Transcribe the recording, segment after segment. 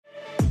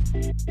So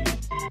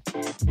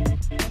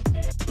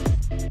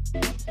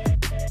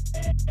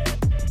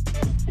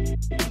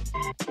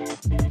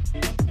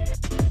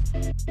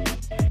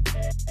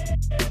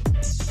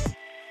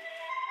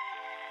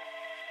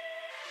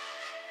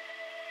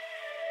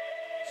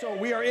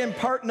we are in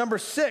part number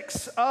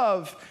 6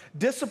 of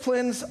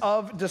Disciplines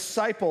of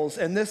Disciples,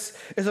 and this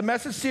is a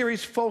message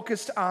series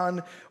focused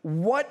on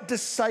what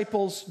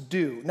disciples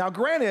do. Now,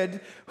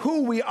 granted,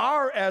 who we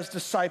are as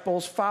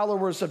disciples,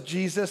 followers of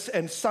Jesus,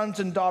 and sons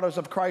and daughters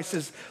of Christ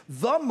is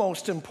the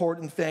most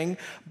important thing,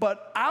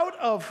 but out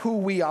of who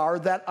we are,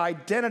 that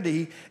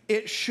identity,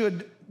 it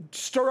should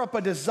stir up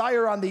a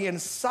desire on the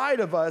inside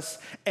of us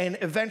and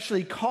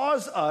eventually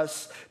cause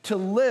us to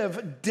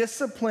live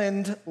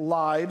disciplined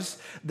lives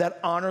that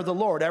honor the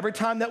Lord. Every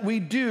time that we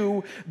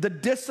do the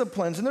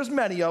disciplines, and there's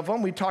many of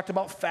them, we talked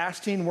about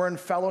fasting, we're in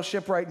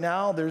fellowship right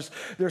now, there's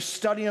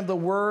studying of the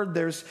word,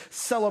 there's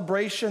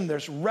celebration,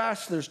 there's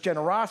rest, there's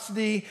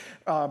generosity,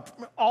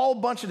 all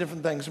bunch of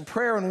different things,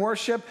 prayer and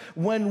worship.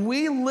 When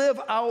we live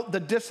out the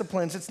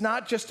disciplines, it's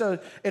not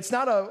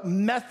a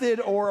method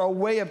or a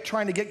way of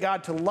trying to get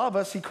God to love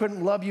us. He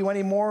couldn't love you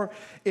anymore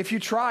if you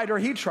tried or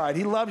he tried.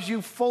 He loves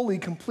you fully,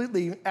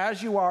 completely,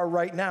 as you are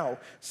right now,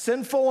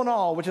 sinful and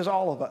all, which is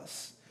all of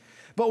us.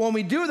 But when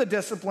we do the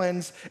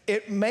disciplines,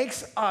 it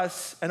makes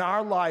us and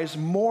our lives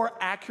more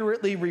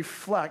accurately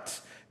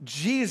reflect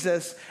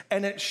Jesus,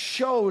 and it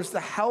shows the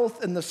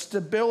health and the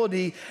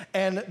stability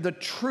and the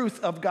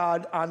truth of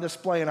God on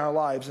display in our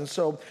lives. And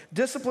so,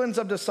 Disciplines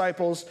of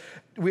Disciples,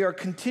 we are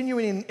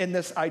continuing in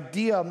this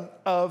idea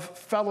of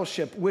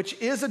fellowship, which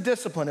is a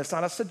discipline. It's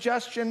not a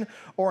suggestion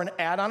or an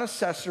add-on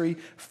accessory.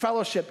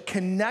 Fellowship,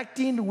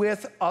 connecting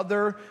with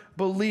other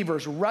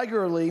believers,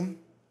 regularly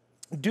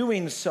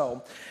doing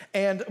so.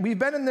 And we've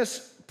been in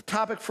this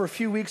topic for a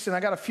few weeks, and I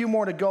got a few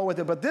more to go with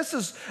it, but this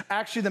is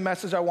actually the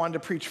message I wanted to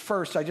preach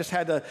first. I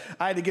had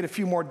to get a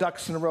few more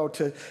ducks in a row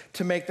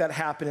to make that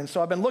happen. And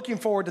so I've been looking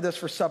forward to this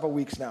for several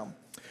weeks now.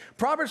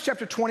 Proverbs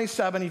chapter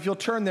 27, if you'll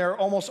turn there,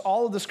 almost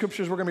all of the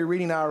scriptures we're going to be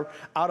reading are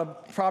out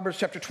of Proverbs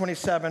chapter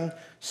 27,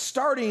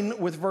 starting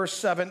with verse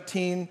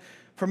 17,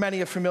 for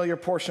many a familiar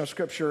portion of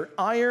scripture.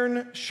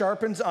 Iron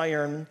sharpens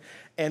iron,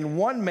 and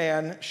one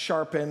man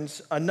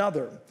sharpens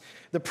another.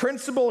 The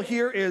principle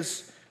here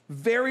is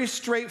very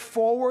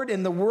straightforward.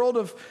 In the world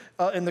of,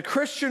 in the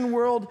Christian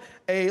world,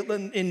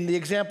 in the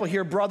example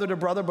here, brother to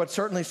brother, but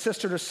certainly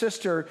sister to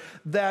sister,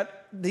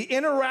 that the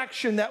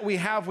interaction that we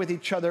have with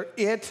each other,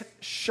 it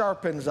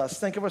sharpens us.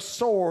 Think of a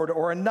sword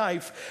or a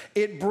knife.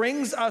 It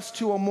brings us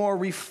to a more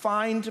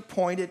refined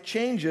point. It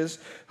changes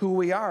who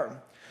we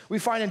are. We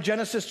find in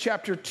Genesis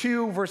chapter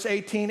 2, verse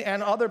 18,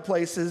 and other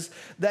places,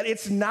 that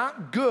it's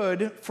not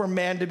good for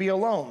man to be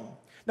alone.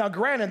 Now,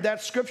 granted,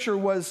 that scripture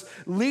was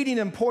leading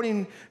and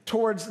pointing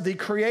towards the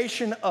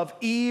creation of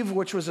Eve,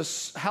 which was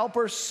a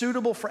helper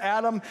suitable for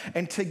Adam,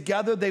 and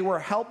together they were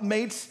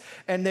helpmates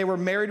and they were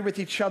married with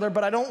each other.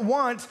 But I don't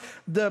want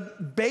the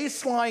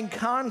baseline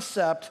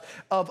concept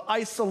of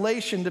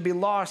isolation to be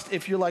lost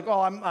if you're like, oh,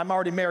 I'm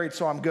already married,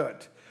 so I'm good.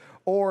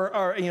 Or,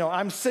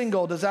 I'm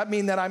single. Does that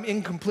mean that I'm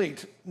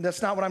incomplete?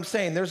 That's not what I'm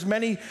saying. There's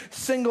many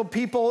single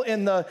people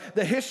in the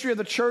history of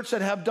the church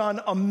that have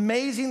done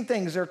amazing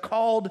things. They're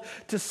called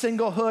to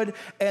singlehood,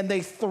 and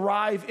they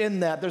thrive in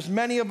that. There's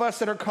many of us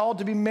that are called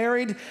to be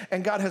married,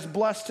 and God has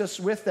blessed us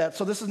with that.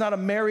 So this is not a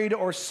married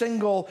or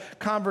single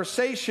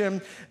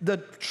conversation. The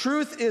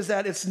truth is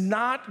that it's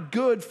not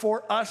good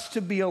for us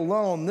to be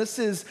alone. This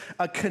is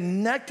a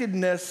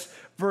connectedness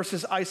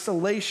versus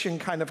isolation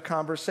kind of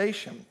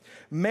conversation.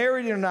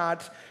 Married or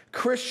not,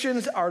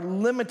 Christians are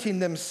limiting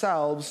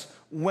themselves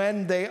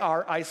when they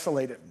are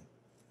isolated.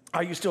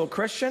 Are you still a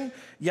Christian?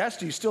 Yes.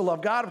 Do you still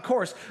love God? Of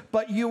course.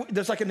 But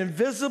there's like an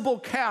invisible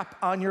cap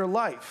on your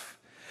life.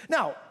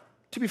 Now,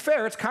 to be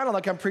fair, it's kind of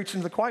like I'm preaching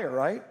to the choir,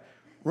 right?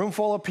 Room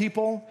full of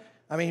people.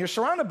 I mean, you're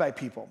surrounded by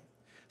people.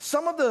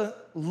 Some of the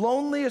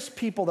loneliest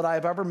people that I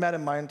have ever met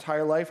in my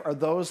entire life are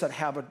those that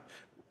have an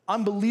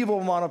unbelievable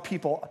amount of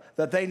people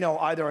that they know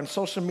either on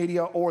social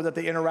media or that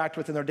they interact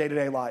with in their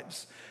day-to-day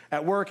lives,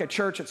 at work, at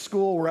church, at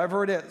school,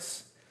 wherever it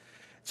is.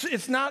 So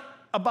it's not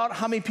about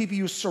how many people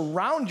you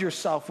surround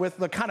yourself with,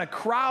 the kind of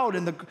crowd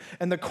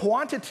and the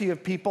quantity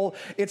of people.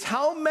 It's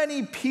how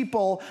many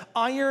people,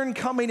 iron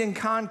coming in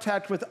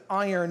contact with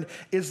iron,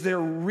 is there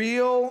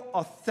real,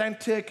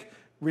 authentic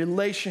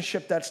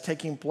relationship that's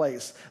taking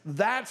place.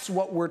 That's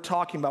what we're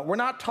talking about. We're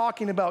not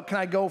talking about, can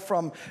I go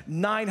from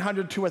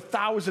 900 to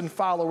 1,000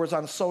 followers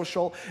on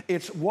social?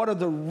 It's what are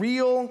the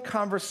real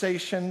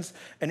conversations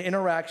and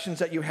interactions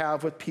that you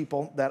have with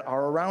people that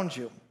are around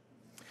you.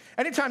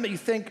 Anytime that you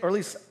think, or at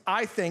least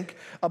I think,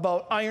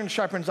 about iron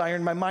sharpens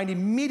iron, my mind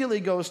immediately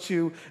goes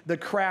to the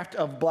craft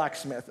of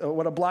blacksmith,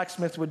 what a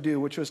blacksmith would do,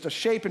 which was to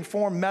shape and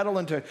form metal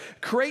and to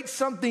create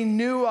something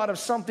new out of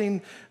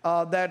something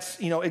that's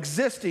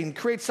existing,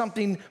 create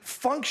something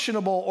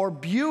functional or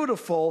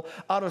beautiful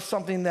out of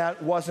something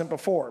that wasn't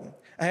before.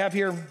 I have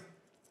here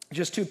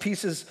just two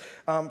pieces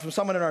from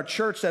someone in our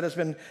church that has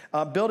been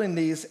building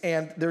these,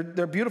 and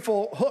they're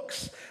beautiful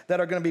hooks that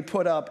are going to be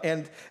put up,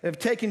 and they've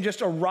taken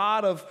just a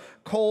rod of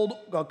cold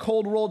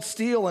rolled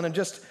steel and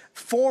just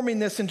forming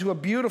this into a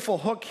beautiful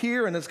hook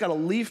here, and it's got a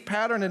leaf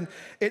pattern, and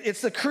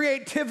it's the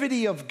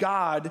creativity of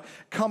God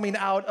coming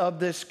out of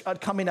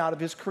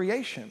his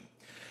creation.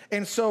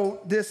 And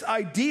so this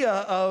idea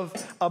of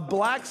a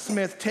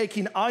blacksmith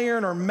taking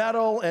iron or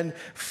metal and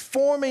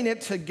forming it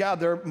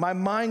together, my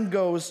mind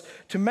goes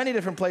to many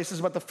different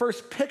places, but the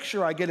first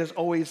picture I get is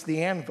always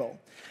the anvil.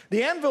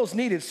 The anvil's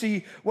needed.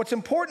 See, what's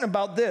important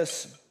about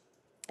this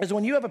is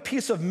when you have a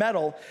piece of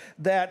metal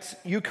that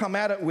you come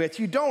at it with,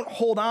 you don't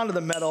hold on to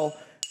the metal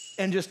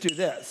and just do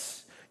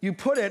this. You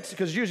put it,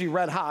 because it's usually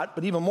red hot,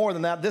 but even more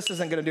than that, this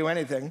isn't going to do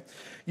anything.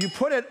 You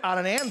put it on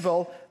an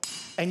anvil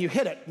and you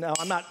hit it. Now,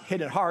 I'm not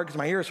hitting it hard because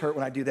my ears hurt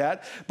when I do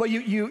that, but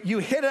you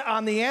hit it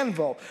on the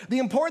anvil. The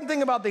important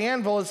thing about the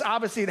anvil is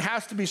obviously it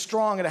has to be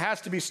strong and it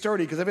has to be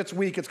sturdy, because if it's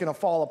weak, it's going to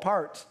fall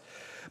apart.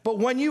 But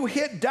when you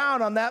hit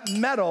down on that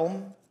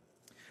metal,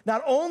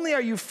 not only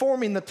are you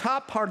forming the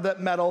top part of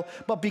that metal,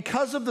 but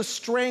because of the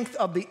strength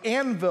of the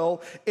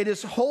anvil, it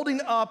is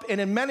holding up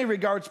and in many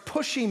regards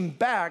pushing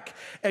back,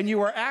 and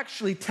you are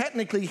actually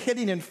technically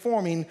hitting and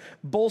forming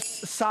both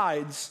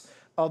sides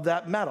of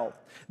that metal.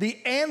 The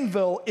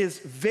anvil is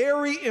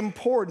very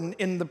important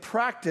in the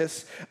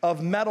practice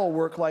of metal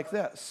work like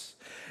this.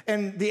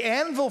 And the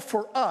anvil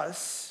for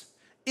us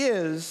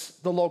is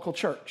the local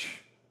church.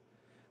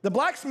 The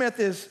blacksmith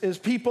is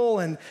people,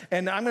 and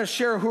I'm going to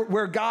share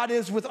where God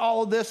is with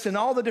all of this and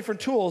all the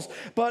different tools.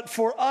 But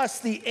for us,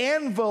 the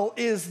anvil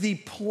is the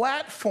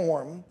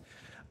platform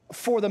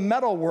for the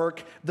metal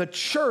work. The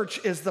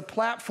church is the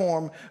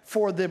platform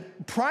for the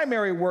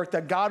primary work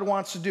that God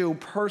wants to do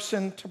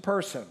person to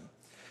person.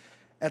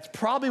 That's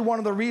probably one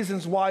of the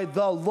reasons why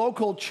the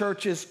local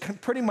church is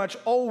pretty much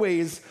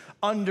always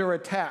under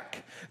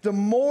attack. The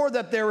more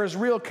that there is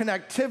real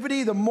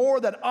connectivity, the more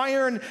that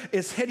iron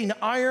is hitting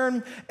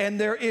iron, and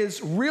there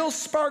is real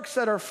sparks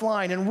that are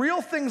flying and real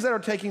things that are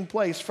taking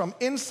place from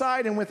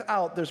inside and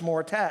without, there's more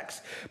attacks.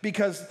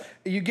 Because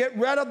you get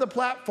rid of the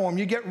platform,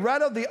 you get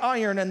rid of the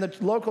iron in the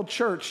local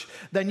church,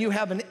 then you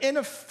have an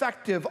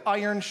ineffective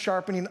iron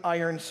sharpening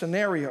iron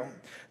scenario.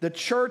 The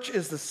church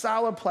is the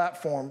solid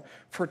platform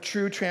for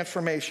true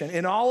transformation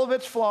in all of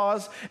its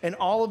flaws and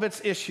all of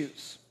its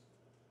issues.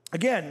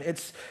 Again,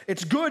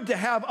 it's good to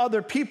have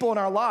other people in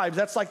our lives.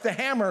 That's like the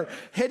hammer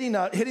hitting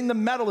the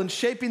metal and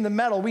shaping the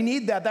metal. We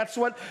need that. That's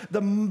what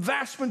the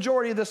vast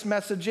majority of this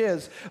message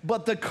is.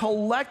 But the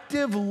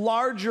collective,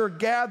 larger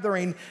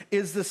gathering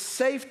is the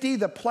safety,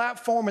 the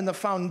platform, and the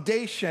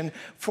foundation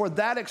for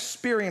that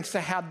experience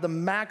to have the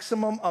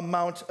maximum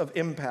amount of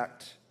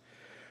impact.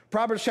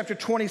 Proverbs chapter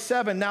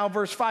 27, now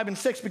verse 5 and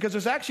 6, because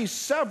there's actually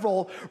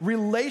several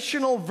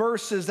relational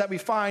verses that we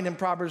find in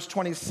Proverbs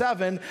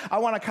 27. I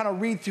want to kind of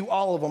read through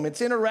all of them.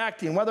 It's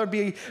interacting, whether it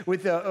be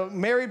with a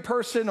married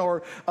person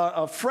or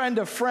a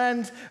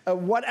friend,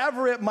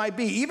 whatever it might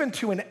be, even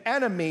to an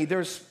enemy.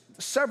 There's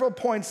several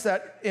points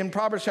that in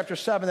Proverbs chapter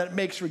 7 that it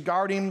makes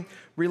regarding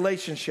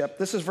relationship.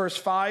 This is verse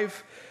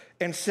 5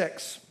 and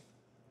 6.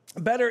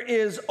 Better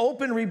is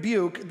open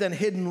rebuke than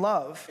hidden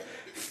love.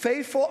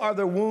 Faithful are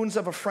the wounds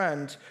of a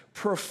friend.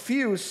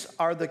 Profuse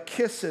are the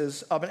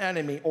kisses of an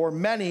enemy, or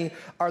many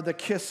are the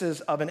kisses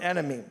of an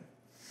enemy.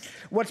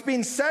 What's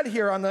being said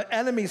here on the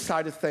enemy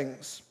side of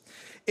things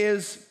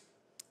is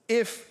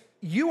if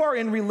you are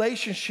in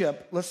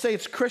relationship, let's say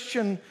it's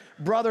Christian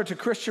brother to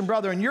Christian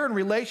brother, and you're in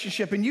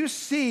relationship and you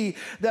see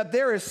that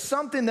there is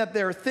something that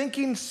they're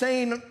thinking,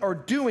 saying, or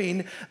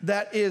doing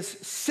that is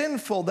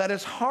sinful, that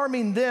is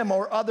harming them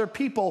or other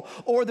people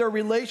or their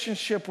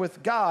relationship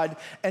with God,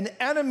 an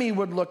enemy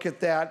would look at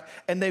that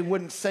and they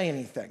wouldn't say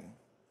anything.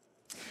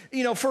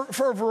 You know,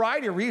 for a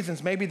variety of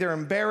reasons. Maybe they're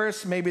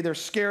embarrassed. Maybe they're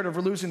scared of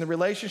losing the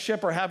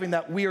relationship or having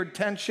that weird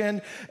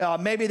tension.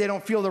 Maybe they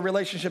don't feel the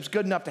relationship's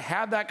good enough to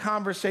have that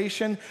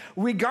conversation.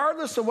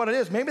 Regardless of what it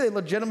is, maybe they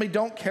legitimately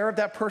don't care if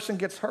that person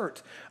gets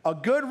hurt. A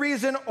good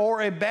reason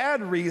or a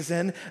bad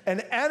reason,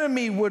 an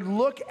enemy would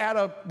look at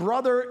a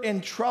brother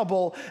in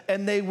trouble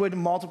and they would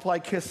multiply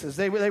kisses.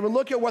 They would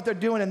look at what they're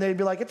doing and they'd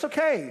be like, it's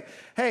okay.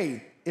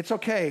 Hey, it's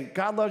okay.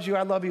 God loves you.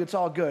 I love you. It's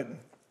all good.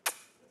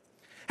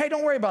 Hey,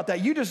 don't worry about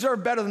that. You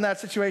deserve better than that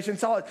situation.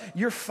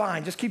 You're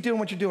fine. Just keep doing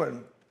what you're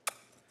doing.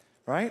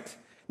 Right?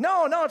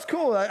 No, it's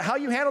cool. How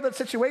you handled that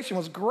situation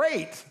was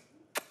great.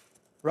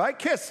 Right?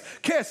 Kiss,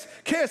 kiss,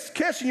 kiss,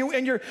 kiss.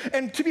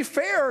 And to be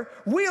fair,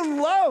 we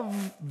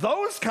love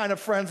those kind of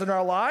friends in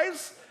our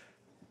lives.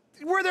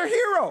 We're their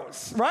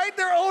heroes, right?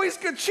 They're always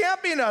good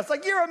championing us.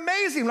 Like, you're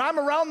amazing. When I'm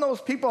around those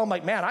people, I'm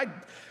like, man,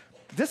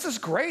 this is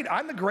great.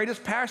 I'm the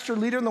greatest pastor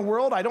leader in the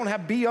world. I don't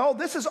have BO.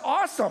 This is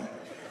awesome.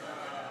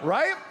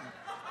 Right?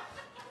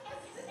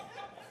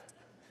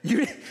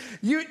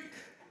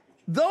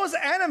 Those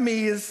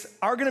enemies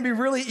are going to be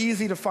really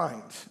easy to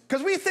find,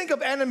 because we think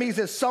of enemies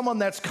as someone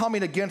that's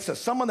coming against us,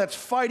 someone that's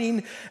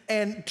fighting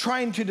and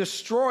trying to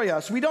destroy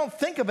us. We don't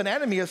think of an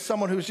enemy as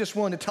someone who's just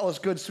willing to tell us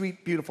good,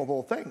 sweet, beautiful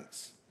little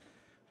things.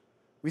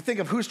 We think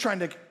of who's trying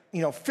to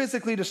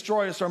physically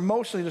destroy us or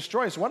emotionally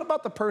destroy us. What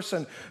about the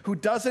person who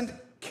doesn't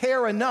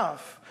care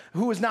enough,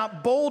 who is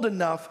not bold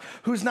enough,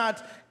 who's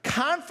not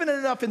confident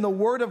enough in the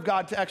Word of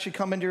God to actually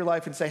come into your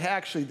life and say, hey,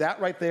 actually, that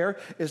right there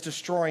is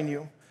destroying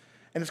you.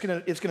 And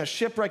it's gonna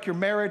shipwreck your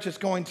marriage. It's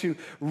going to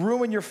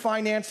ruin your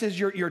finances.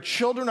 Your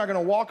children are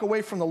gonna walk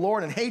away from the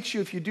Lord and hate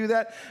you if you do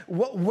that.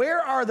 Where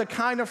are the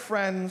kind of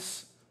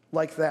friends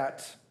like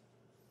that?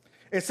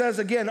 It says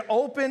again,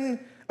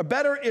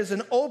 better is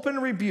an open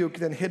rebuke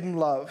than hidden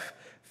love.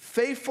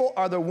 Faithful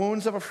are the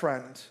wounds of a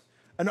friend.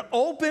 An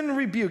open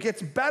rebuke.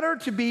 It's better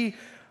to be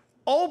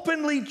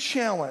openly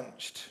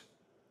challenged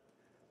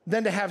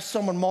than to have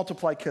someone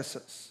multiply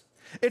kisses.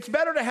 It's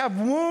better to have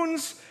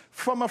wounds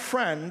from a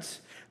friend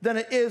than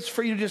it is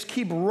for you to just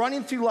keep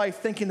running through life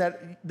thinking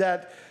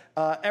that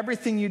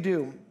everything you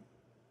do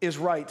is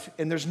right,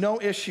 and there's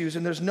no issues,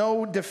 and there's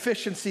no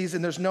deficiencies,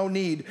 and there's no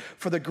need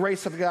for the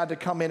grace of God to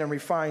come in and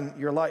refine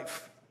your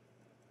life.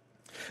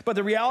 But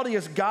the reality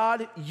is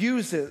God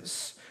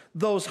uses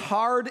those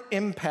hard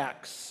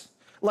impacts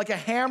like a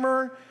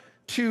hammer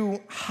to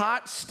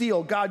hot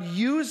steel. God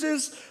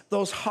uses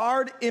those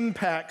hard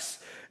impacts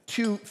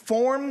to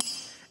form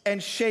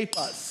and shape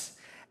us.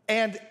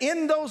 And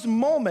in those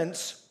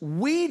moments,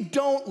 we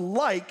don't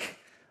like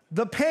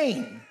the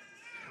pain.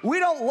 We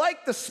don't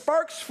like the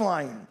sparks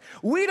flying.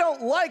 We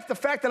don't like the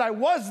fact that I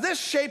was this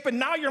shape and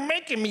now you're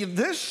making me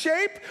this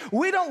shape.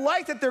 We don't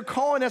like that they're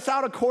calling us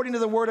out according to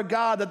the Word of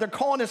God, that they're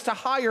calling us to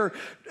higher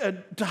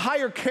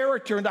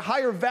character and to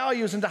higher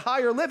values and to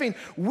higher living.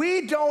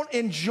 We don't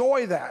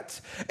enjoy that.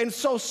 And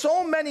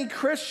so many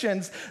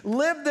Christians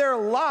live their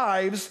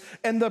lives,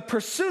 and the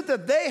pursuit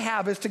that they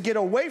have is to get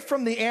away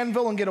from the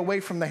anvil and get away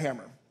from the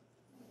hammer.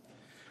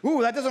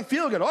 Ooh, that doesn't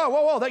feel good. Oh,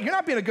 whoa, you're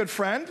not being a good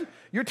friend.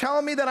 You're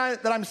telling me that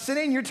I'm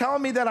sinning. You're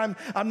telling me that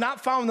I'm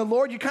not following the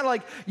Lord. You kind of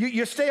like,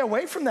 you stay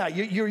away from that.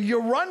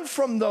 You run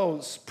from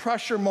those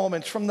pressure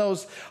moments, from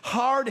those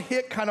hard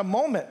hit kind of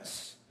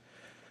moments.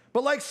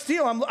 But like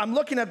steel, I'm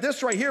looking at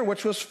this right here,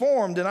 which was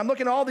formed, and I'm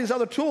looking at all these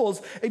other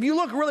tools. If you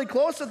look really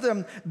close at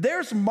them,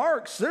 there's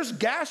marks, there's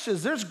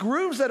gashes, there's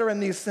grooves that are in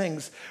these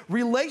things.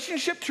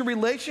 Relationship to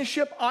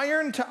relationship,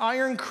 iron to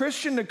iron,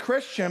 Christian to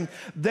Christian,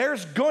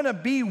 there's gonna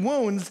be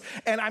wounds.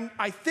 And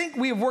I think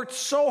we have worked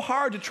so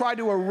hard to try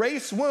to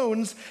erase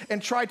wounds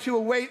and try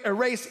to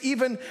erase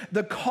even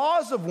the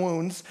cause of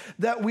wounds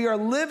that we are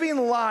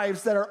living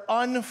lives that are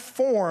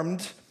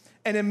unformed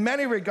and in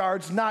many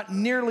regards, not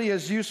nearly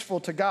as useful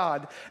to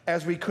God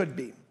as we could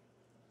be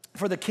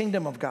for the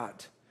kingdom of God.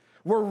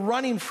 We're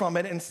running from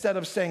it instead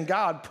of saying,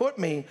 God, put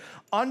me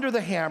under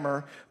the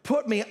hammer,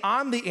 put me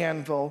on the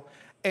anvil,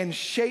 and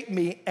shape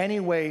me any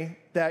way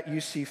that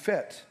you see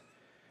fit.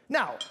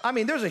 Now,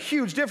 there's a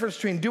huge difference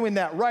between doing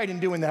that right and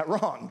doing that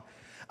wrong.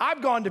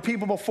 I've gone to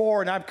people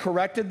before and I've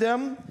corrected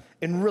them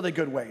in really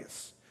good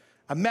ways.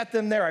 I met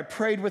them there, I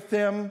prayed with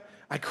them,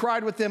 I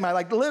cried with them, I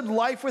lived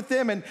life with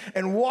them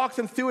and walked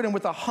them through it, and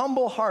with a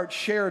humble heart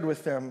shared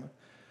with them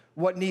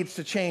what needs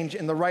to change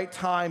in the right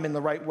time, in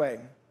the right way.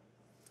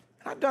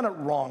 And I've done it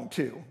wrong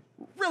too,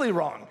 really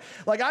wrong.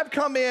 I've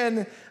come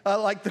in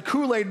like the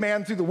Kool-Aid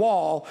man through the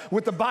wall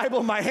with the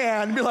Bible in my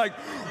hand and be like,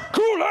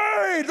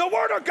 Kool-Aid, the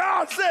Word of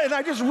God said, and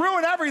I just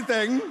ruin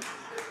everything.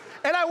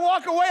 And I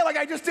walk away like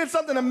I just did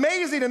something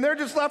amazing, and they're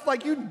just left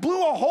like, you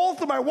blew a hole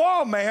through my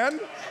wall, man.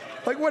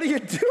 Like, what are you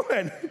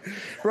doing?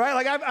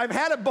 Right? I've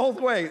had it both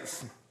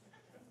ways.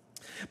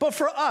 But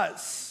for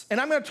us,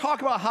 and I'm going to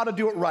talk about how to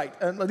do it right,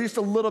 at least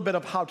a little bit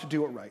of how to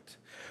do it right.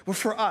 But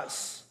for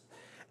us,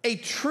 a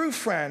true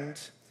friend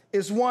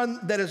is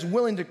one that is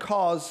willing to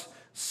cause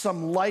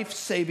some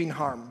life-saving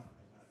harm.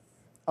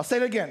 I'll say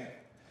it again.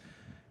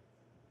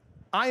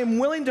 I am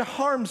willing to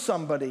harm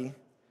somebody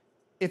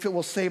if it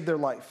will save their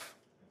life.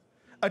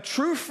 A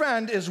true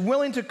friend is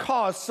willing to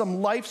cause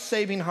some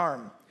life-saving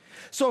harm.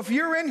 So if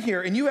you're in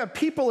here and you have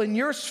people in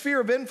your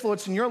sphere of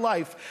influence in your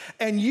life,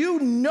 and you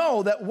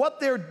know that what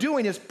they're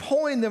doing is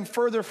pulling them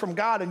further from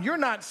God, and you're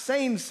not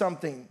saying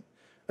something,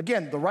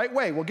 again, the right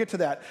way, we'll get to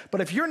that, but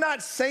if you're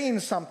not saying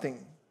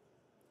something,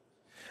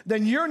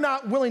 then you're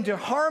not willing to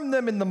harm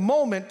them in the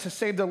moment to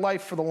save their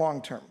life for the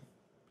long term.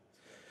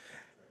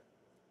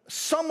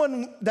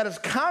 Someone that is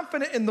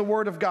confident in the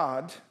Word of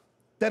God,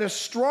 that is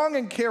strong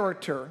in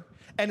character,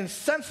 and is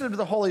sensitive to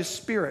the Holy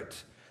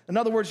Spirit, in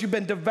other words, you've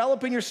been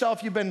developing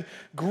yourself, you've been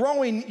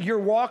growing your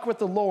walk with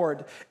the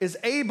Lord, is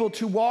able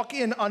to walk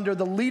in under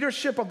the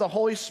leadership of the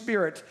Holy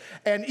Spirit,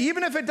 and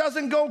even if it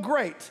doesn't go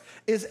great,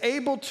 is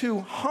able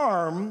to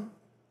harm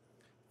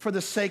for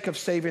the sake of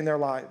saving their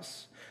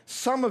lives.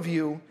 Some of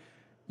you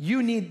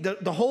need,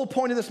 the whole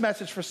point of this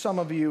message for some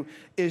of you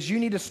is you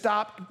need to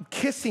stop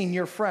kissing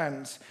your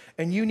friends,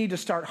 and you need to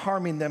start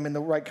harming them in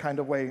the right kind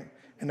of way,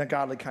 in a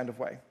godly kind of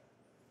way.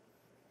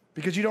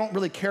 Because you don't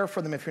really care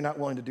for them if you're not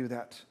willing to do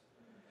that.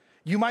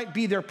 You might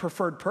be their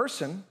preferred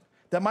person.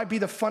 That might be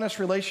the funnest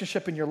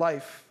relationship in your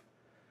life,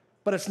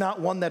 but it's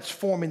not one that's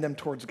forming them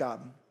towards God.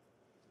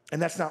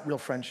 And that's not real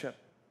friendship.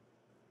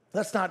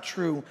 That's not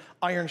true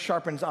iron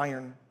sharpens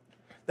iron.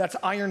 That's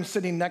iron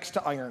sitting next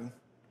to iron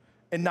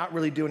and not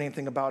really doing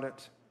anything about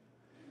it.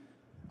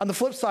 On the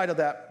flip side of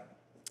that,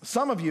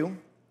 some of you,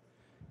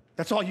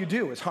 that's all you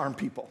do is harm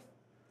people.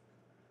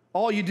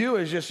 All you do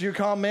is just you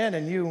come in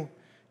and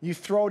you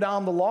throw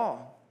down the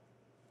law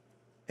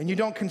and you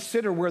don't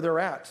consider where they're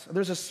at.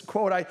 There's this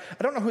quote, I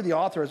don't know who the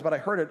author is, but I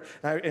heard it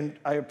and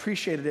I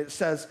appreciated it. It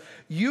says,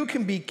 you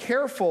can be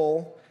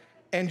careful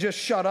and just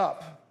shut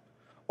up,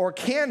 or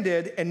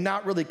candid and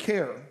not really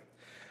care.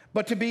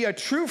 But to be a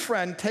true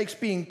friend takes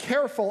being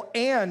careful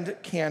and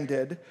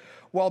candid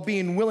while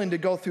being willing to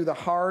go through the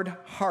hard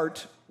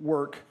heart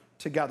work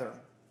together.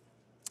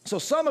 So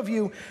some of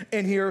you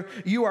in here,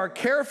 you are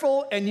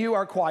careful and you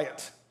are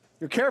quiet.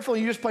 You're careful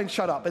and you just plain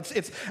shut up.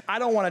 It's I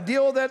don't want to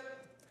deal with it.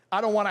 I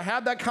don't want to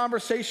have that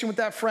conversation with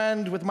that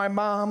friend, with my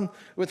mom,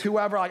 with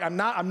whoever. Like I'm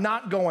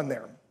not going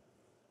there.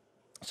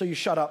 So you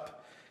shut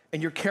up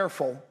and you're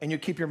careful and you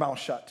keep your mouth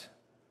shut.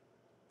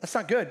 That's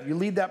not good. You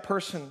lead that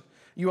person.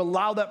 You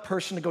allow that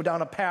person to go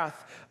down a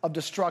path of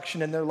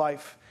destruction in their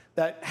life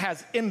that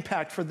has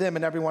impact for them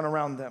and everyone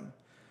around them.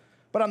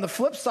 But on the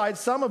flip side,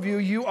 some of you,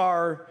 you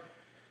are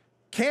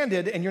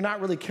candid and you're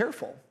not really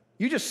careful.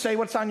 You just say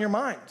what's on your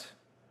mind.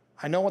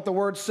 I know what the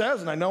word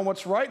says and I know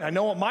what's right and I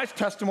know what my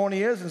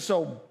testimony is, and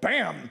so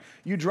bam,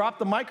 you drop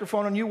the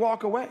microphone and you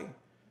walk away.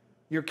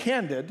 You're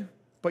candid,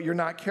 but you're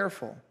not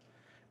careful.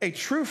 A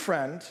true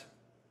friend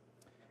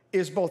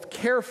is both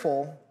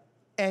careful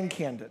and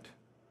candid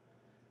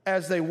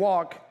as they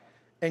walk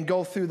and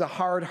go through the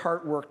hard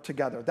heart work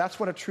together. That's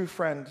what a true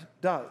friend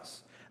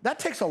does. That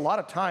takes a lot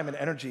of time and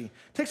energy.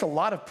 It takes a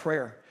lot of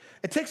prayer.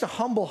 It takes a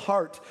humble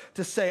heart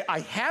to say, I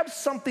have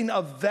something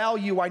of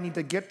value I need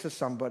to get to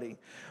somebody,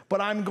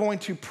 but I'm going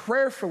to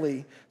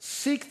prayerfully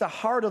seek the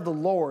heart of the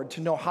Lord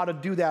to know how to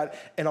do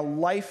that in a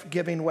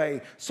life-giving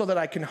way so that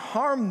I can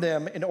harm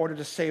them in order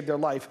to save their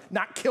life,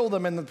 not kill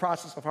them in the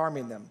process of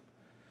harming them.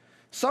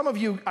 Some of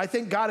you, I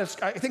think God is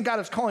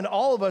calling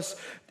all of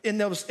us in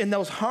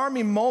those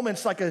harming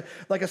moments like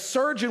a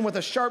surgeon with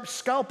a sharp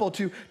scalpel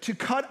to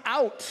cut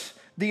out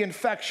the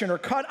infection or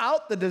cut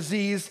out the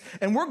disease,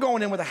 and we're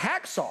going in with a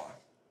hacksaw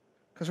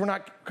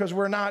because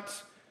we're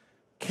not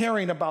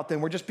caring about them.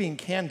 We're just being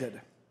candid.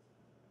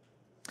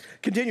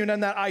 Continuing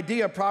on that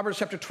idea, Proverbs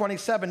chapter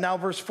 27, now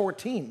verse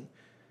 14.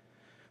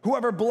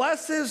 Whoever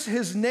blesses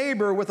his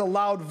neighbor with a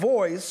loud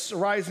voice,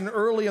 rising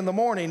early in the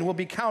morning, will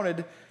be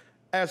counted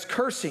as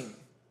cursing.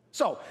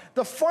 So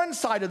the fun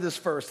side of this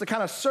verse, the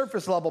kind of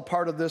surface level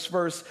part of this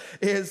verse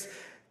is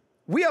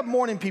we have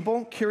morning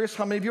people. Curious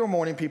how many of you are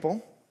morning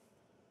people?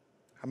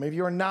 How many of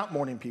you are not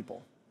morning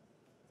people?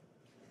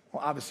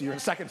 Well, obviously you're in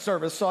second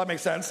service, so that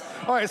makes sense.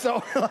 All right,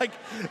 so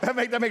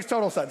that makes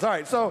total sense.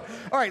 All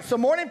right, so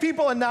morning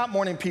people and not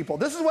morning people.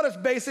 This is what it's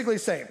basically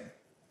saying.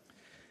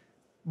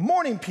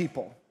 Morning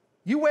people,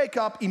 you wake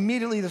up,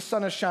 immediately the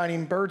sun is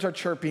shining, birds are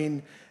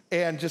chirping,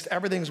 and just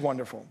everything's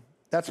wonderful.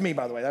 That's me,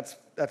 by the way.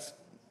 That's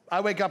I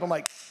wake up, I'm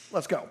like,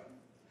 let's go.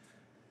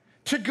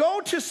 To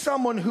go to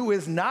someone who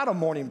is not a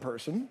morning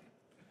person,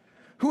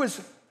 who is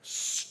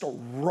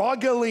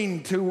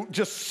struggling to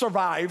just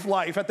survive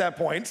life at that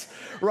point,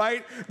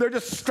 right? They're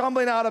just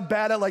stumbling out of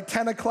bed at like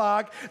 10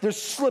 o'clock. Their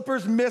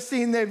slippers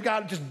missing. They've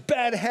got just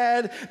bed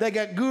head. They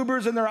got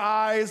goobers in their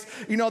eyes.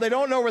 You know, they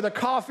don't know where the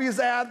coffee is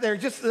at.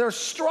 They're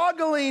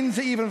struggling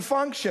to even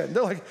function.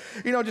 They're like,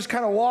 just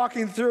kind of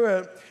walking through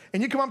it.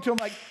 And you come up to them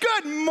like,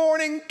 good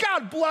morning,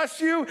 God bless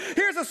you.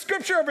 Here's a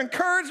scripture of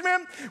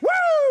encouragement.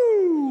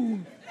 Woo!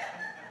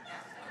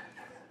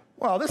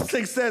 Well, this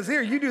thing says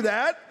here, you do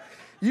that.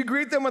 You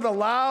greet them with a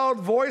loud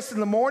voice in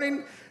the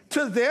morning.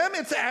 To them,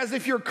 it's as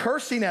if you're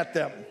cursing at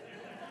them,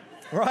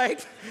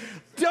 right?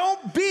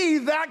 Don't be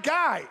that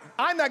guy.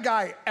 I'm that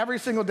guy every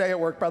single day at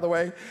work, by the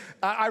way.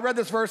 I read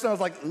this verse and I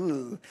was like,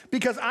 ugh,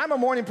 because I'm a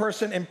morning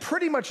person and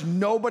pretty much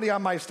nobody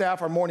on my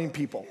staff are morning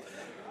people.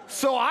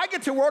 So I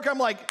get to work, I'm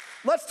like,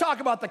 let's talk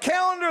about the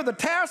calendar, the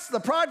tasks, the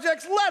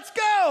projects, let's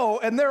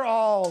go. And they're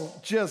all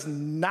just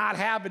not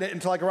having it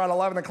until like around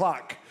 11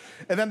 o'clock.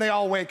 And then they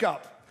all wake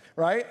up,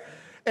 right?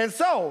 And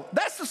so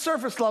that's the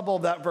surface level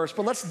of that verse,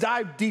 but let's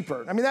dive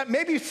deeper. I mean, that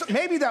maybe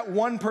that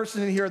one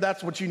person in here,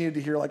 that's what you needed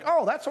to hear. Like,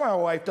 oh, that's why my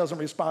wife doesn't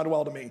respond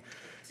well to me.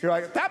 You're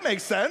like, that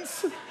makes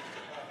sense.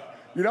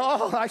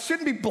 I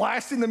shouldn't be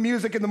blasting the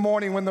music in the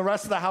morning when the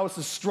rest of the house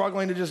is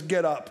struggling to just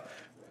get up.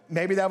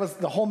 Maybe that was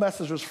the whole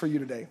message was for you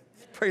today.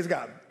 Praise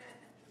God.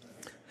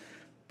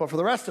 But for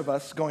the rest of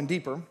us, going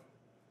deeper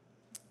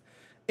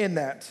in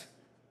that,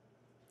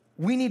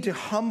 we need to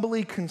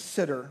humbly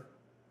consider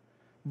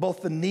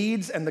both the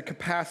needs and the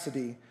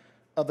capacity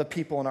of the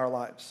people in our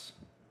lives.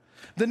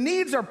 The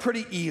needs are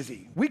pretty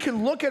easy. We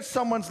can look at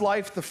someone's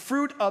life, the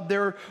fruit of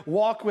their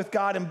walk with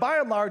God, and by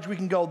and large, we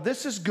can go,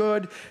 this is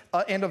good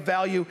and of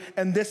value,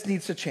 and this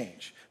needs to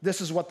change.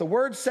 This is what the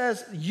word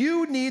says.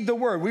 You need the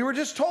word. We were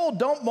just told,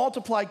 don't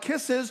multiply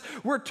kisses.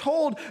 We're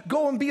told,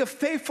 go and be a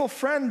faithful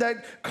friend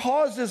that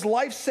causes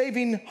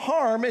life-saving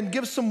harm and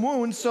gives some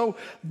wounds. So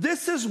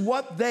this is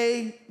what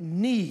they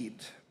need.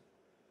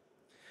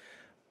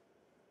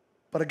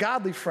 But a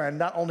godly friend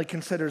not only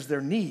considers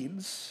their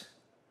needs,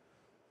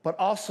 but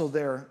also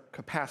their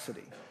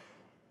capacity.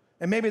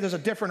 And maybe there's a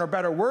different or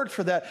better word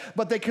for that,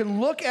 but they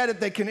can look at it,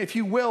 they can, if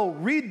you will,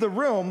 read the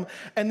room,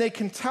 and they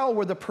can tell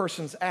where the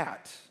person's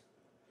at.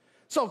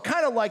 So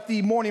kind of like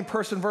the morning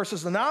person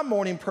versus the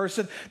non-morning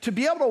person, to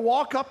be able to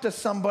walk up to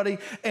somebody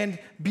and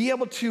be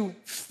able to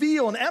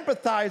feel and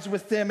empathize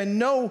with them and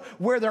know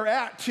where they're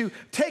at, to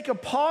take a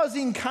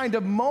pausing kind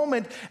of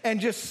moment and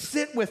just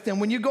sit with them.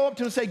 When you go up to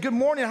them and say, good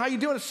morning, how you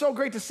doing? It's so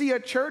great to see you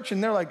at church.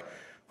 And they're like,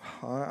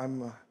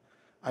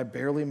 I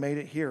barely made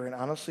it here. And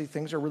honestly,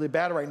 things are really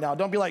bad right now.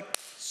 Don't be like,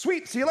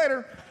 sweet, see you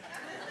later,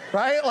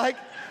 right? Like,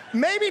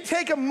 maybe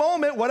take a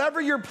moment,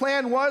 whatever your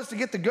plan was to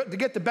get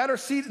the better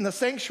seat in the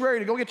sanctuary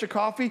to go get your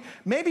coffee,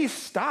 maybe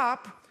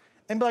stop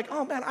and be like,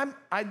 oh man,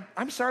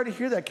 I'm sorry to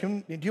hear that.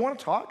 Do you want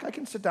to talk? I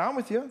can sit down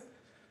with you.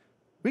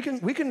 We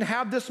can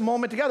have this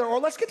moment together, or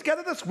let's get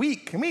together this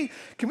week. Can we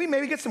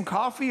maybe get some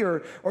coffee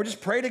or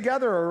just pray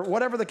together or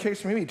whatever the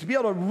case may be? To be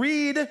able to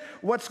read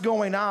what's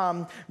going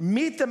on,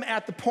 meet them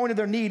at the point of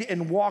their need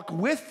and walk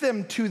with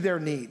them to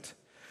their need.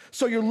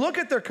 So you look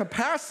at their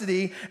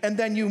capacity, and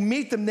then you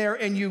meet them there,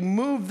 and you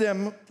move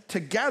them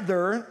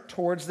together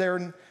towards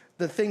the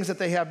things that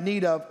they have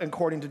need of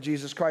according to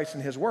Jesus Christ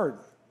and his word.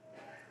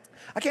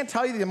 I can't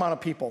tell you the amount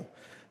of people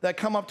that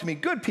come up to me,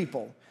 good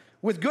people,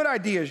 with good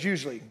ideas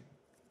usually,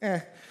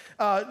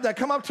 that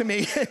come up to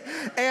me,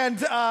 and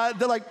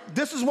they're like,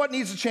 this is what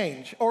needs to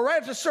change. Or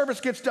right as the service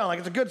gets done, like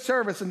it's a good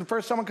service, and the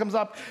first someone comes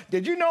up,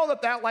 did you know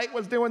that light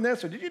was doing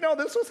this? Or did you know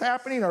this was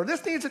happening? Or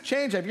this needs to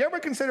change. Have you ever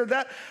considered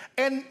that?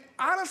 And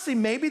honestly,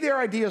 maybe their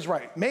idea is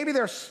right. Maybe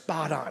they're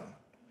spot on.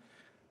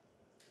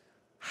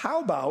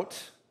 How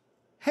about,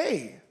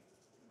 hey,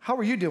 how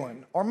are you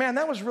doing? Or man,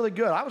 that was really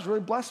good. I was really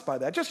blessed by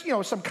that. Just,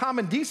 some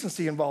common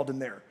decency involved in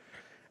there.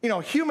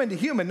 Human to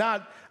human,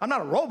 I'm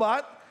not a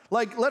robot.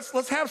 Like,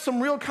 let's have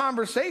some real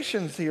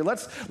conversations here.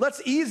 Let's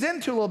ease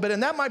into a little bit.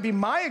 And that might be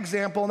my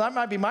example, and that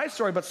might be my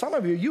story, but some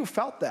of you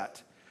felt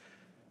that.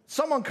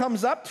 Someone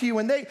comes up to you,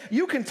 and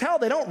you can tell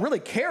they don't really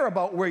care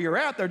about where you're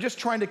at. They're just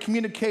trying to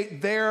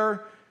communicate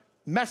their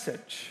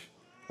message,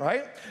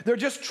 right? They're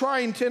just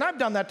trying to, and I've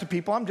done that to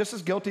people. I'm just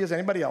as guilty as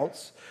anybody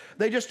else.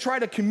 They just try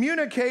to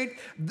communicate,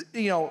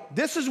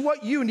 this is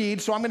what you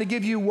need, so I'm going to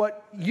give you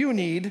what you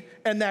need,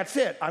 and that's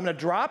it. I'm going to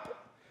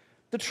drop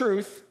the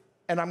truth,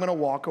 and I'm going to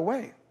walk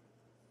away.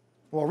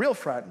 Well, a real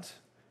friend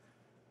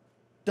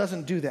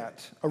doesn't do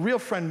that. A real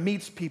friend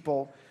meets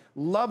people,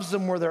 loves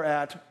them where they're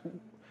at,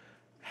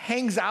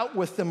 hangs out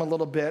with them a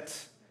little bit,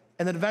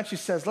 and then eventually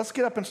says, let's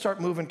get up and start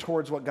moving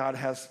towards what God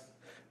has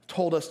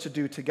told us to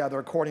do together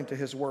according to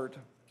his word.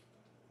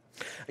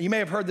 You may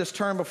have heard this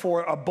term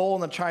before, a bull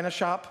in the china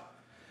shop.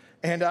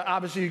 And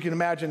obviously you can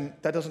imagine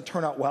that doesn't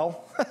turn out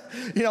well.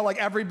 Like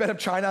every bit of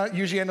china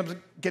usually ends up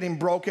getting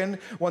broken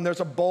when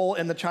there's a bull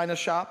in the china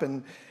shop.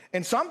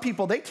 And some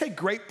people, they take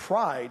great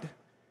pride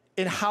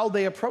in how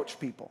they approach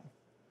people.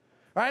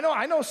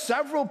 I know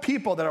several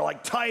people that are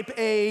like type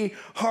A,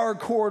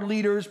 hardcore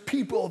leaders,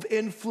 people of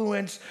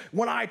influence.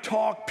 When I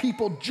talk,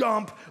 people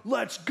jump,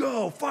 let's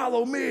go,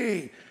 follow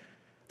me.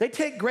 They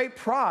take great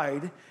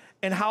pride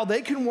in how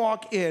they can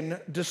walk in,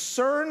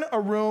 discern a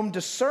room,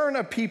 discern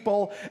a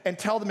people, and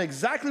tell them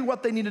exactly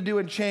what they need to do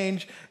and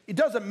change. It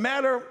doesn't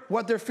matter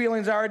what their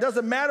feelings are. It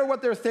doesn't matter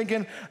what they're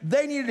thinking.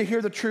 They needed to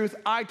hear the truth.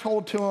 I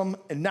told to them,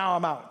 and now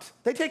I'm out.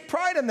 They take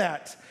pride in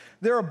that.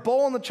 They're a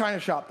bull in the china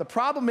shop. The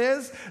problem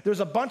is there's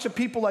a bunch of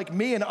people like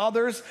me and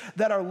others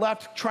that are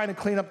left trying to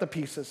clean up the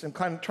pieces and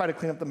try to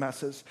clean up the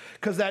messes,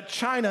 because that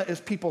china is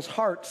people's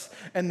hearts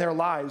and their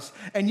lives.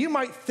 And you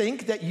might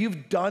think that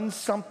you've done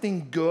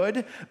something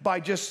good by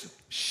just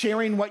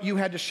sharing what you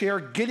had to share,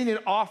 getting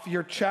it off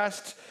your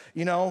chest.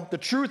 The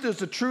truth is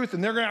the truth,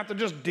 and they're going to have to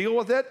just deal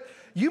with it.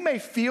 You may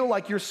feel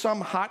like you're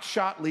some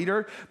hotshot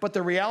leader, but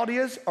the reality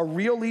is a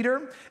real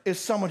leader is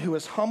someone who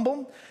is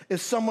humble,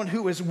 is someone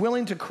who is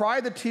willing to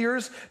cry the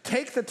tears,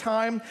 take the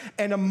time,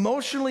 and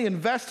emotionally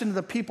invest into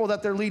the people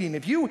that they're leading.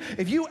 If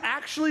you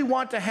actually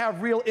want to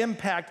have real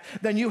impact,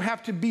 then you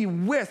have to be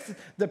with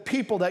the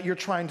people that you're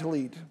trying to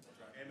lead.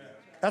 Amen.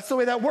 That's the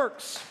way that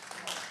works.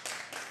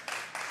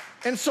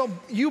 And so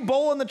you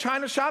bull in the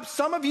china shop,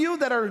 some of you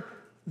that are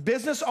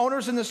business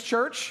owners in this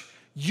church,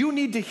 you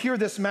need to hear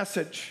this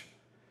message.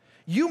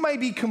 You may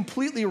be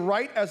completely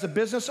right as a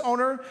business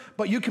owner,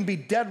 but you can be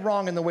dead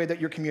wrong in the way that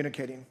you're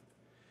communicating.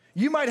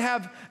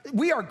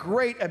 We are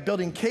great at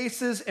building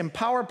cases and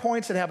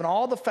PowerPoints and having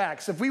all the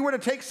facts. If we were to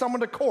take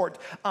someone to court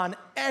on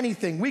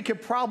anything, we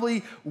could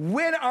probably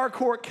win our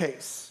court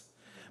case.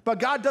 But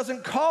God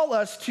doesn't call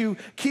us to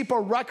keep a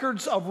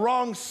records of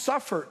wrongs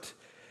suffered.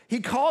 He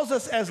calls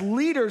us as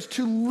leaders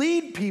to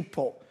lead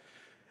people.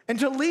 And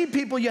to lead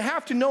people, you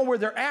have to know where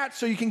they're at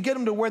so you can get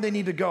them to where they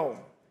need to go.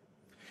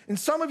 And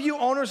some of you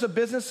owners of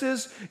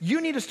businesses, you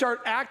need to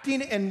start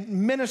acting and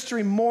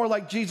ministering more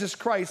like Jesus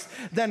Christ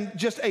than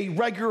just a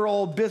regular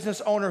old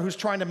business owner who's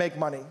trying to make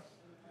money.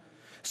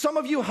 Some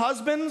of you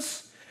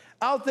husbands,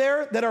 out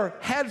there that are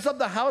heads of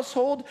the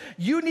household,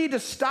 you need to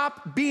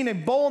stop being a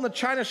bull in the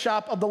china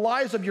shop of the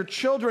lives of your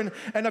children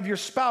and of your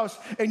spouse,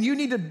 and you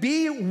need to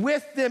be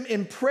with them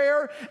in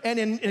prayer and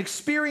in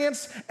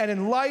experience and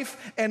in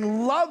life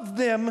and love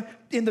them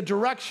in the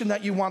direction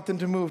that you want them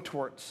to move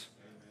towards.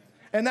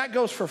 And that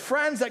goes for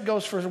friends, that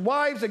goes for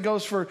wives, it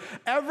goes for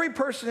every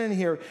person in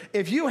here.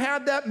 If you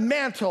have that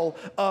mantle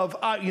of,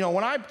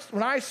 when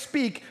I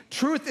speak,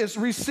 truth is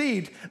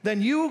received,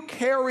 then you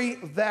carry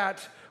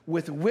that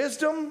with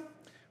wisdom,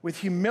 with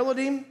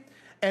humility,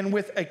 and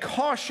with a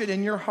caution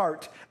in your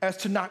heart as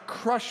to not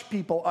crush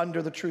people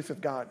under the truth of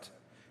God.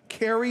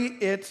 Carry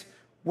it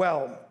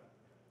well.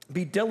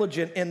 Be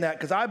diligent in that,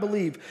 because I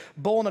believe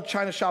bull in a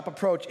china shop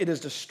approach, it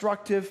is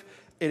destructive,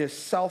 it is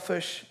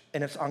selfish,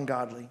 and it's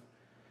ungodly.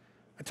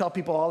 I tell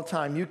people all the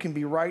time, you can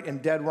be right and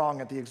dead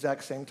wrong at the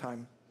exact same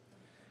time.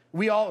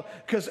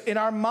 Because in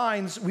our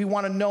minds, we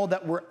want to know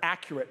that we're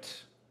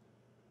accurate.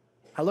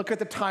 I look at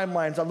the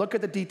timelines, I look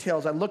at the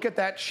details, I look at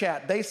that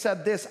chat. They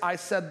said this, I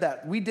said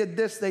that. We did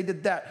this, they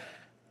did that.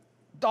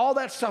 All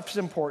that stuff is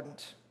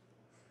important.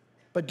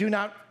 But do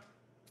not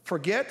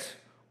forget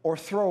or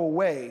throw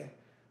away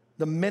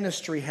the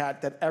ministry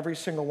hat that every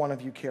single one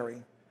of you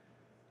carry.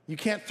 You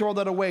can't throw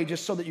that away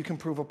just so that you can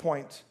prove a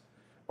point,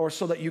 or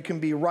so that you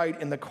can be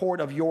right in the court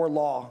of your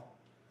law.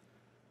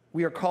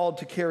 We are called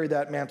to carry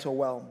that mantle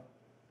well.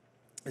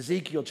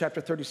 Ezekiel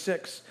chapter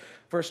 36,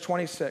 verse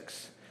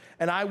 26.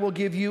 And I will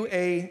give you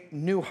a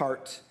new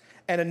heart,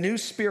 and a new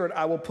spirit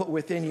I will put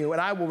within you, and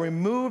I will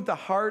remove the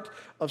heart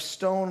of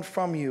stone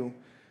from you,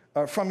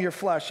 from your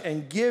flesh,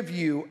 and give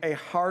you a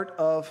heart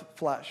of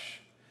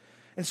flesh.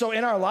 And so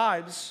in our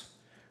lives,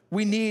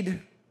 we need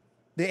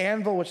the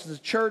anvil, which is the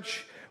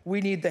church. We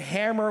need the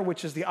hammer,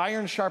 which is the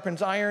iron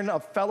sharpens iron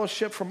of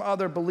fellowship from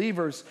other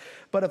believers.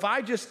 But if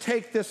I just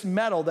take this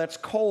metal that's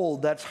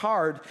cold, that's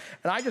hard,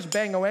 and I just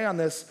bang away on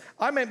this,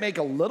 I might make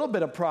a little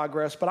bit of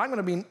progress, but I'm going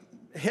to be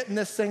hitting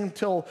this thing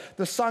until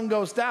the sun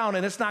goes down,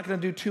 and it's not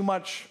going to do too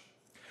much.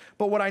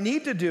 But what I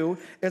need to do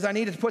is I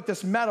need to put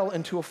this metal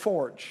into a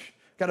forge.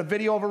 Got a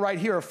video over right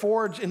here, a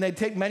forge, and they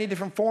take many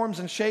different forms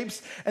and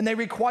shapes, and they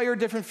require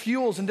different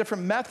fuels and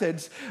different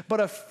methods.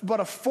 But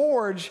a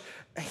forge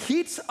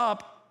heats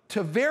up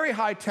to very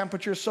high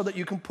temperatures so that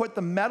you can put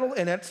the metal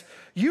in it,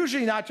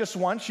 usually not just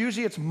once,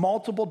 usually it's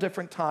multiple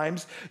different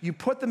times. You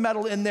put the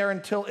metal in there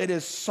until it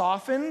is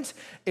softened,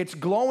 it's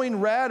glowing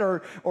red,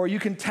 or you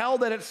can tell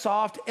that it's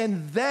soft,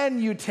 and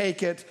then you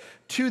take it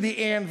to the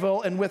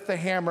anvil and with the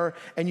hammer,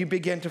 and you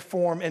begin to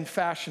form and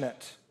fashion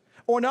it.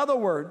 Or in other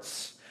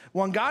words,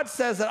 when God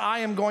says that I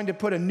am going to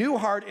put a new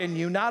heart in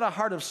you, not a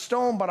heart of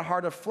stone, but a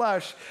heart of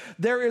flesh,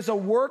 there is a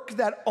work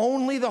that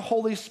only the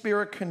Holy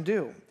Spirit can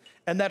do.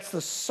 And that's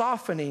the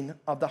softening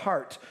of the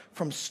heart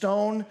from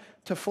stone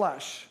to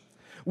flesh.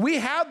 We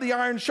have the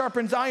iron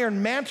sharpens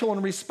iron mantle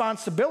and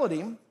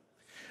responsibility,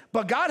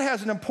 but God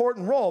has an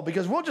important role,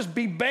 because we'll just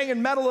be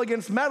banging metal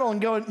against metal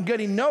and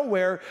getting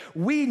nowhere.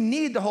 We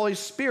need the Holy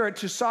Spirit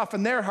to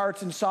soften their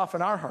hearts and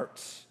soften our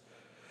hearts.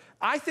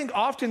 I think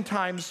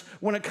oftentimes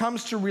when it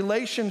comes to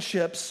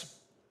relationships,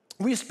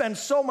 we spend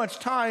so much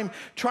time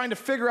trying to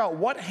figure out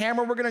what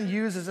hammer we're going to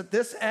use. Is it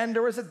this end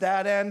or is it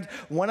that end?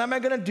 When am I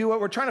going to do it?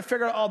 We're trying to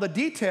figure out all the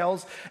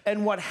details.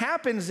 And what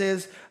happens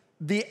is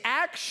the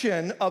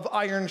action of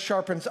iron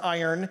sharpens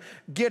iron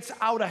gets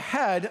out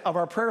ahead of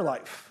our prayer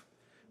life.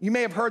 You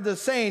may have heard the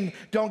saying,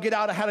 don't get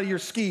out ahead of your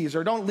skis,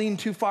 or don't lean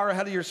too far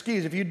ahead of your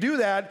skis. If you do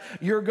that,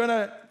 you're going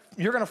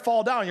to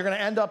fall down. You're going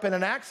to end up in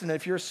an accident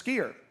if you're a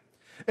skier.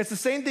 It's the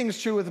same thing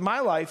is true with my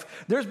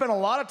life. There's been a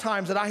lot of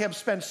times that I have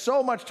spent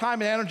so much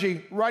time and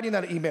energy writing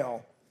that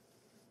email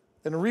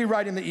and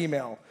rewriting the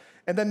email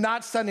and then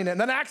not sending it and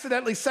then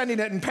accidentally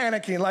sending it and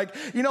panicking.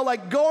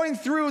 Like going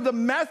through the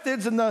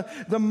methods and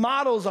the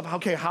models of,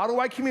 okay, how do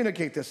I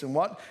communicate this? And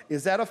what,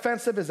 is that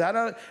offensive?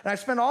 And I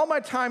spend all my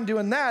time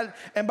doing that.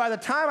 And by the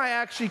time I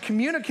actually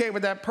communicate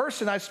with that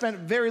person, I spent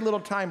very little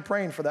time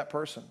praying for that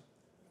person.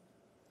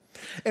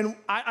 And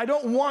I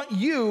don't want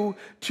you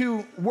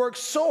to work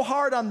so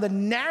hard on the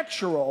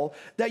natural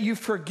that you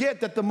forget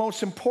that the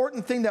most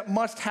important thing that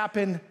must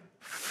happen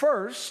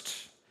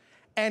first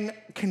and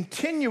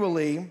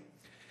continually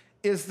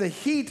is the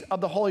heat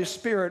of the Holy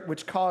Spirit,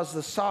 which causes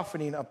the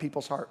softening of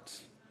people's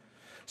hearts.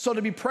 So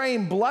to be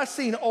praying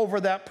blessing over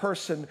that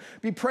person,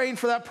 be praying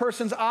for that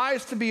person's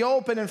eyes to be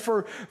open and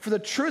for the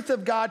truth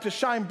of God to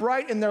shine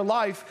bright in their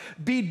life,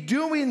 be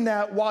doing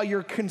that while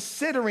you're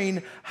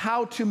considering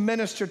how to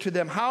minister to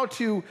them, how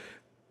to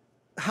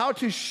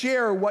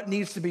share what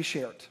needs to be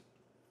shared.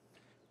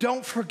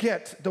 Don't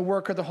forget the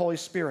work of the Holy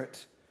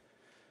Spirit.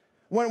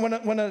 When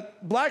a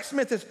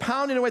blacksmith is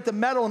pounding away at the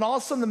metal and all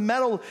of a sudden the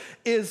metal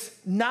is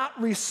not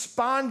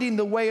responding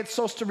the way it's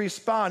supposed to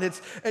respond,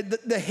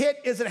 the hit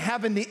isn't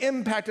having the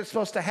impact it's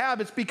supposed to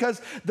have, it's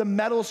because the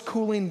metal's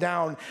cooling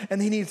down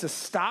and he needs to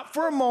stop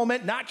for a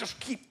moment, not just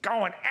keep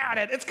going at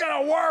it. It's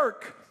gonna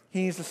work.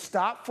 He needs to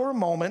stop for a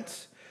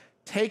moment,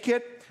 take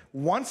it,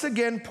 once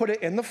again put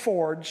it in the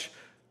forge,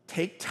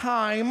 take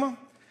time,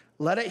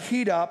 let it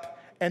heat up,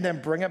 and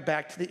then bring it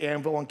back to the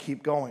anvil and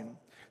keep going.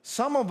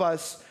 Some of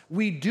us,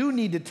 we do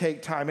need to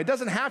take time. It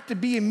doesn't have to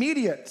be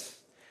immediate.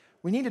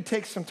 We need to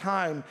take some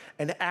time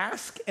and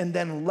ask and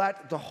then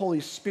let the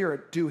Holy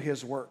Spirit do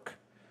his work.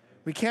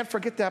 We can't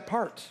forget that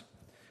part.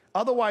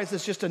 Otherwise,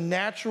 it's just a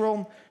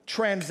natural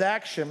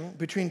transaction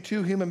between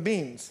two human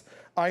beings,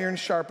 iron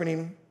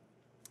sharpening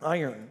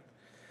iron.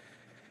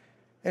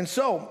 And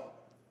so,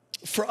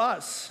 for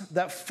us,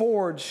 that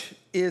forge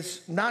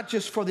is not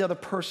just for the other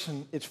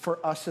person, it's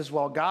for us as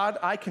well. God,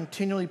 I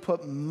continually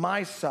put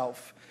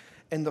myself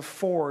in the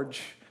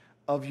forge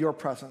of your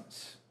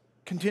presence.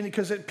 Continue,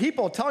 because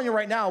people, I'm telling you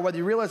right now, whether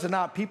you realize it or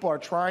not, people are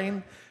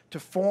trying to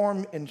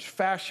form and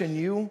fashion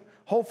you,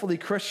 hopefully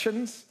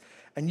Christians,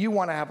 and you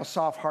want to have a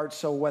soft heart,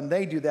 so when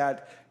they do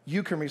that,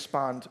 you can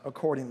respond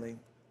accordingly.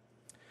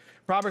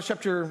 Proverbs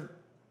chapter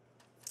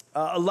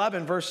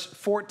 11, verse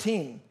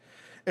 14,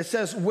 it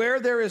says, where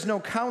there is no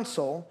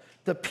counsel,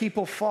 the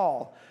people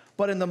fall,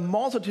 but in the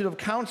multitude of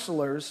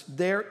counselors,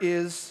 there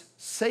is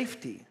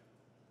safety.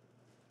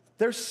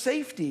 There's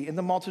safety in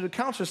the multitude of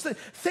counselors.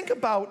 Think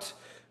about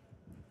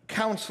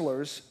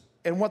counselors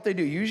and what they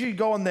do. You usually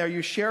go in there,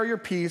 you share your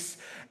piece,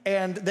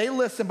 and they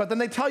listen, but then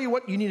they tell you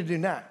what you need to do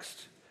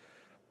next.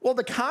 Well,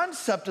 the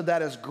concept of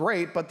that is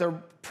great, but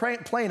they're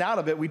playing out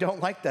of it. We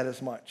don't like that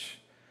as much.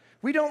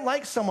 We don't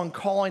like someone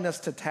calling us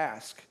to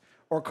task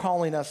or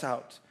calling us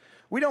out.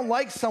 We don't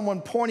like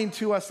someone pointing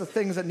to us the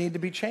things that need to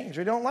be changed.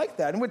 We don't like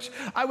that. In which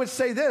I would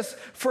say this,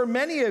 for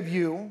many of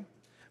you,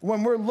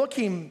 when we're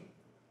looking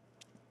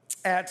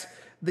at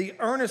the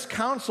earnest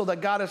counsel that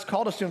God has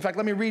called us to. In fact,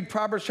 let me read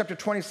Proverbs chapter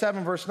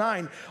 27, verse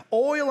 9.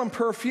 Oil and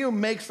perfume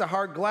makes the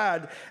heart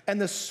glad, and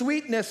the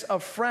sweetness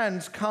of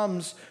friends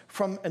comes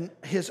from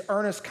his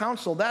earnest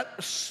counsel.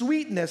 That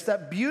sweetness,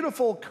 that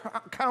beautiful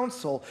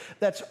counsel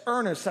that's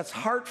earnest, that's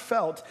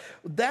heartfelt,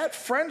 that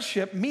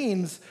friendship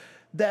means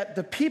that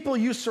the people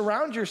you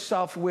surround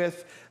yourself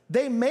with,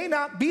 they may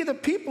not be the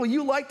people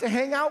you like to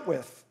hang out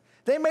with.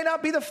 They may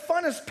not be the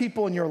funnest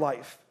people in your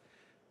life.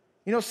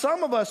 You know,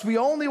 some of us, we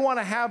only want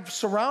to have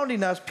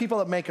surrounding us people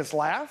that make us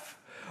laugh,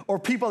 or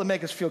people that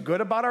make us feel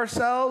good about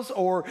ourselves,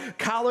 or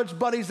college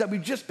buddies that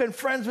we've just been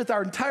friends with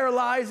our entire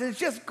lives. It's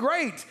just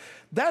great.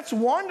 That's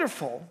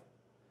wonderful.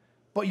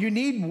 But you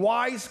need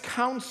wise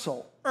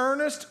counsel,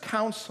 earnest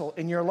counsel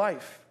in your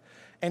life.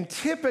 And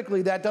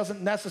typically that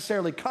doesn't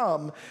necessarily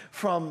come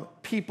from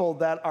people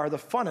that are the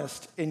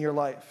funnest in your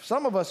life.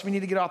 Some of us, we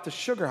need to get off the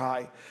sugar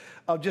high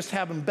of just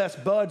having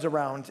best buds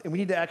around, and we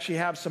need to actually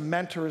have some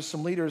mentors,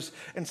 some leaders,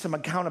 and some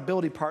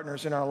accountability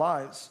partners in our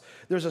lives.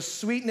 There's a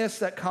sweetness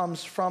that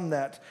comes from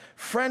that.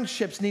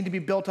 Friendships need to be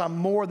built on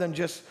more than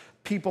just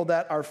people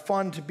that are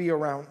fun to be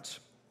around,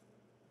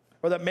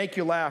 or that make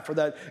you laugh, or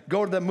that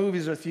go to the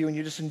movies with you and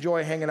you just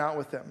enjoy hanging out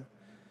with them.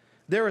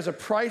 There is a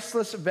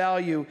priceless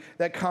value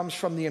that comes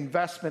from the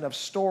investment of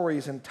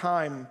stories and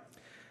time,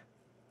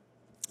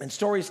 and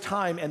stories,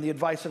 time, and the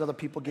advice that other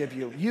people give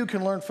you. You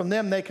can learn from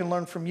them, they can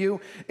learn from you.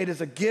 It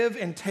is a give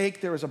and take.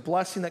 There is a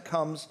blessing that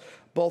comes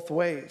both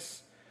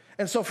ways.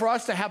 And so for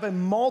us to have a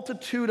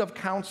multitude of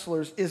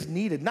counselors is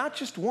needed, not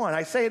just one.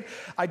 I say it,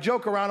 I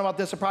joke around about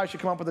this. I probably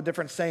should come up with a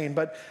different saying,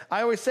 but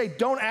I always say,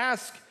 don't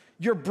ask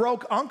your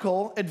broke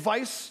uncle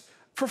advice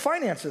for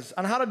finances,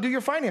 on how to do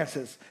your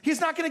finances.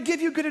 He's not gonna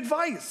give you good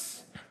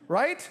advice,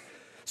 right?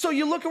 So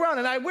you look around,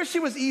 and I wish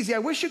it was easy. I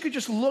wish you could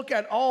just look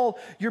at all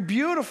your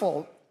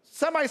beautiful,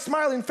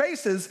 semi-smiling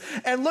faces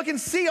and look and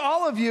see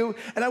all of you,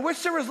 and I wish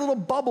there was little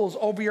bubbles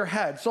over your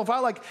head. So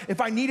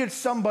if I needed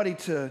somebody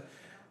to,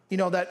 you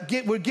know,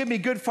 would give me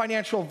good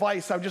financial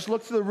advice, I would just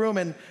look through the room,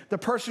 and the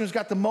person who's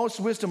got the most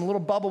wisdom, a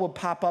little bubble would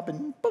pop up,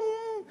 and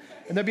boom,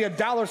 and there'd be a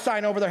dollar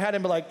sign over their head,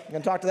 and be like, I'm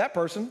gonna talk to that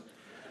person.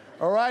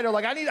 All right, or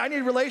like, I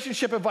need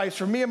relationship advice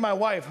for me and my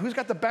wife. Who's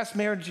got the best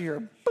marriage here?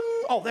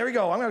 Boom. Oh, there we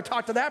go, I'm gonna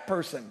talk to that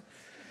person.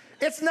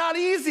 It's not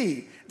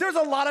easy. There's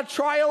a lot of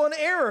trial and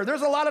error.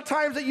 There's a lot of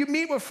times that you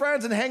meet with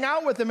friends and hang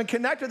out with them and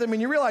connect with them,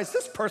 and you realize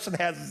this person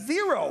has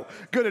zero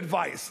good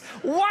advice.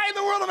 Why in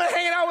the world am I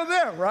hanging out with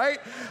them, right?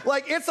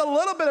 Like, it's a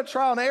little bit of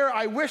trial and error.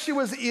 I wish it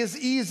was as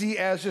easy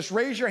as just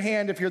raise your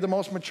hand if you're the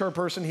most mature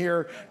person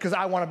here, because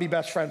I want to be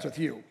best friends with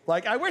you.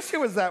 Like, I wish it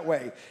was that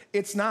way.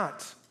 It's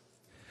not.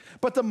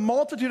 But the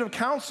multitude of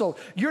counsel,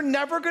 you're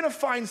never going to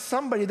find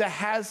somebody that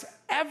has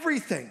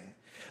everything.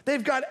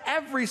 They've got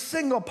every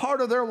single part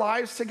of their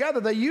lives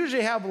together. They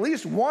usually have at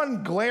least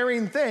one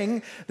glaring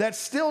thing that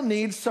still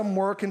needs some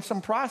work and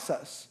some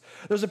process.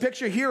 There's a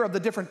picture here of the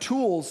different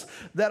tools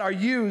that are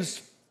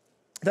used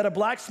that a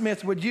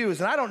blacksmith would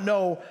use. And I don't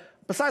know,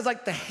 besides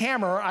like the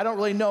hammer, I don't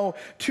really know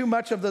too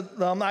much of the,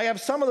 I have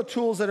some of the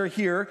tools that are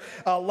here.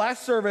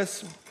 Last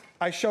service,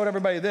 I showed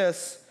everybody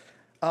this.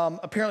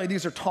 Apparently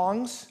these are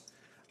tongs.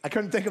 I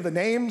couldn't think of the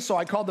name, so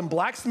I called them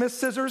blacksmith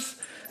scissors.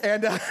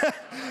 And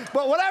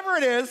but whatever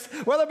it is,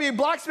 whether it be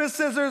blacksmith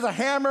scissors, a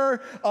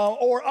hammer,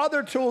 or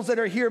other tools that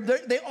are here,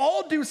 they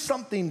all do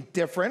something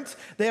different.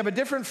 They have a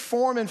different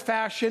form and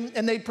fashion,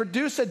 and they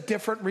produce a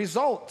different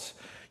result.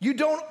 You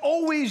don't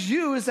always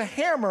use a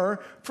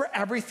hammer for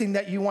everything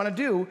that you want to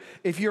do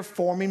if you're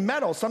forming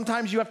metal.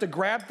 Sometimes you have to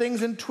grab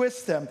things and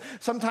twist them.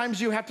 Sometimes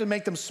you have to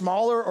make them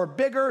smaller or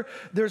bigger.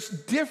 There's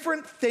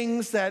different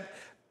things that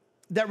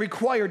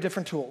require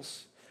different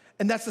tools.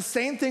 And that's the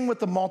same thing with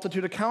the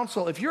multitude of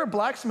counsel. If you're a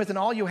blacksmith and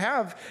all you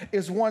have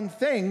is one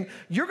thing,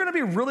 you're going to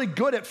be really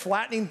good at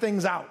flattening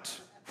things out.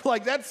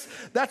 Like that's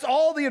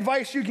all the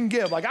advice you can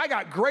give. Like I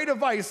got great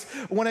advice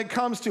when it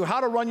comes to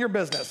how to run your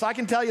business. I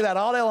can tell you that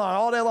all day long,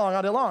 all day long,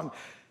 all day long.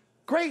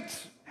 Great.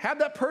 Have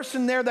that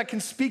person there that can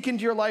speak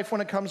into your life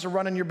when it comes to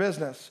running your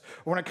business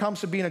or when it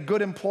comes to being a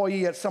good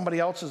employee at somebody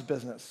else's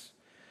business.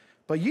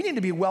 But you need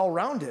to be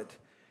well-rounded.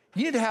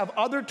 You need to have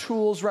other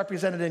tools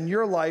represented in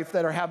your life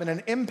that are having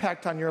an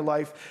impact on your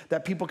life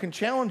that people can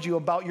challenge you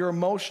about your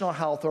emotional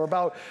health or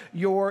about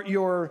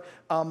the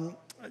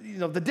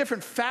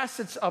different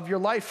facets of your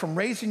life, from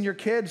raising your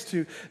kids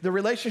to the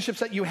relationships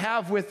that you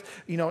have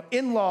with,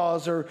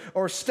 in-laws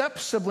or step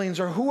siblings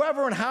or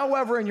whoever and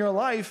however in your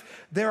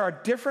life. There are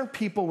different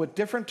people with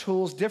different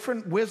tools,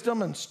 different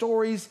wisdom and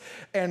stories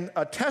and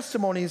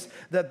testimonies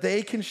that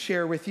they can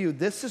share with you.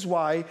 This is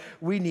why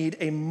we need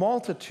a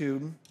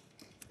multitude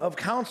of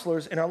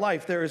counselors in our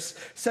life.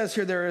 Says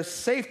here there is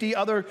safety.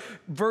 Other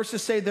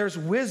verses say there's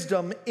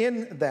wisdom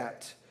in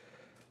that.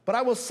 But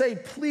I will say,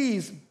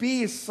 please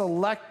be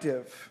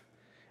selective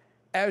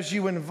as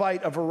you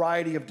invite a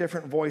variety of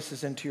different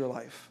voices into your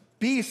life.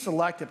 Be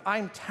selective.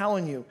 I'm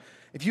telling you,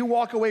 if you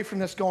walk away from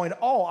this going,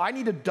 oh, I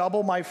need to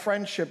double my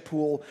friendship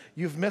pool,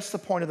 you've missed the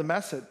point of the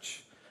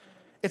message.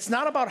 It's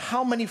not about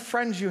how many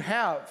friends you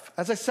have.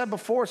 As I said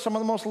before, some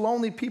of the most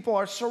lonely people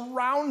are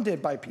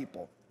surrounded by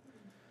people.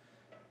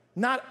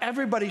 Not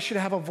everybody should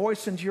have a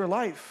voice into your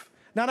life.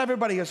 Not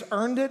everybody has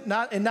earned it,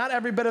 and not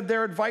every bit of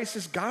their advice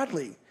is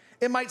godly.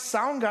 It might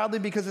sound godly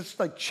because it's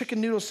like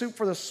chicken noodle soup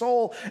for the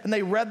soul, and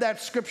they read that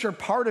scripture,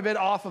 part of it,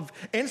 off of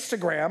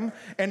Instagram,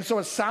 and so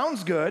it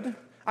sounds good.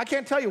 I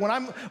can't tell you,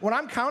 when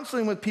I'm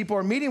counseling with people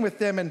or meeting with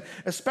them, and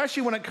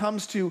especially when it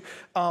comes to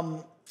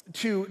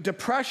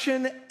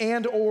depression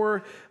and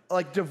or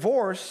like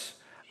divorce,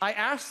 I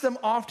ask them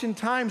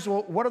oftentimes,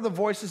 well, what are the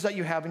voices that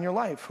you have in your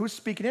life? Who's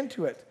speaking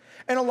into it?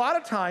 And a lot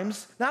of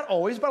times, not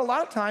always, but a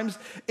lot of times,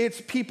 it's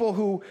people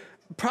who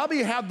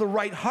probably have the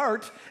right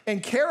heart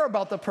and care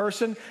about the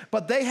person,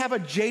 but they have a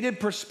jaded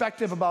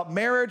perspective about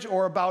marriage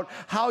or about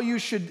how you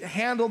should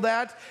handle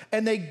that,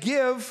 and they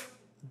give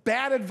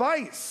bad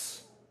advice.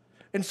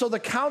 And so the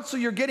counsel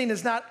you're getting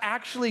is not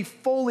actually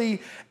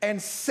fully and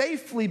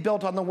safely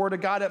built on the Word of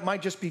God. It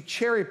might just be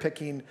cherry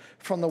picking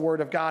from the Word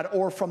of God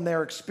or from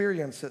their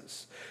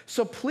experiences.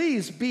 So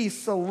please be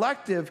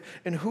selective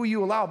in who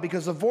you allow,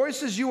 because the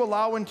voices you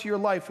allow into your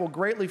life will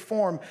greatly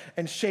form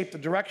and shape the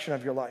direction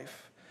of your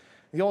life.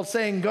 The old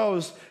saying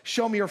goes,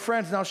 show me your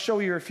friends and I'll show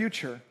you your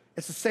future.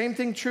 It's the same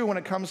thing true when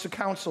it comes to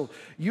counsel.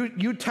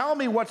 You tell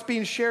me what's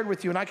being shared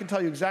with you and I can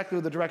tell you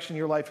exactly the direction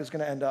your life is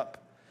going to end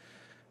up.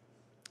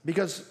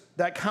 Because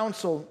that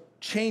counsel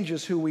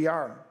changes who we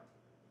are.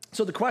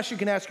 So the question you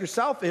can ask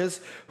yourself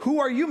is, who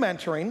are you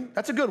mentoring?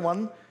 That's a good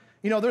one.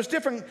 There's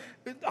different,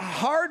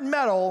 hard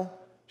metal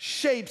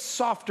shapes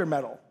softer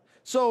metal.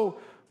 So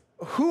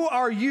who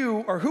are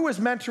you, or who is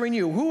mentoring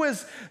you? Who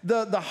is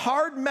the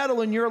hard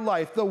metal in your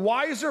life, the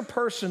wiser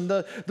person,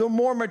 the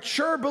more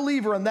mature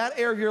believer in that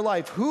area of your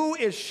life? Who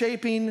is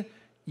shaping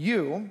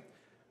you?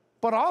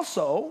 But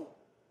also,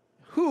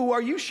 who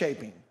are you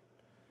shaping?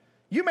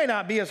 You may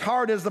not be as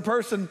hard as the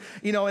person,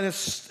 and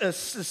as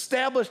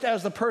established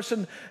as the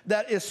person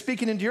that is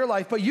speaking into your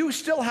life, but you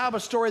still have a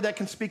story that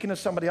can speak into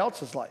somebody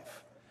else's life.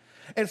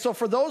 And so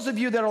for those of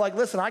you that are like,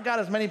 listen, I got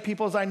as many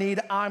people as I need,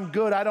 I'm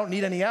good, I don't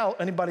need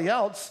anybody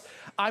else,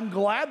 I'm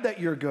glad that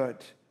you're good.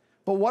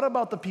 But what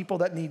about the people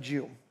that need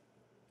you?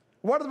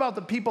 What about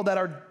the people that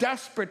are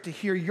desperate to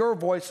hear your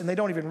voice and they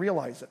don't even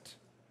realize it?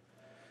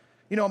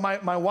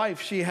 My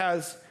wife, she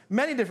has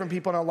many different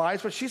people in her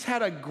lives, but she's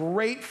had a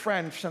great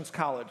friend since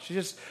college. She's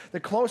just the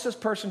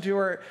closest person to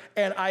her,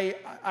 and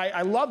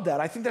I love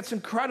that. I think that's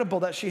incredible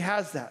that she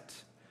has that.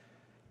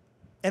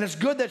 And it's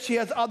good that she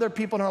has other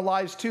people in her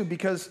lives too,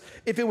 because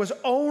if it was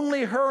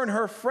only her and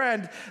her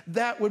friend,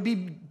 that would be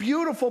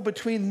beautiful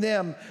between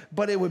them,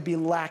 but it would be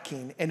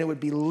lacking and it would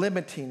be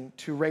limiting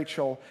to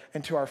Rachel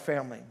and to our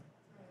family.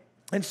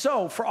 And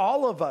so for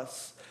all of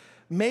us,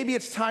 maybe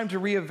it's time to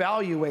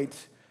reevaluate.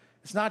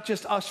 It's not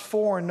just us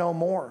four and no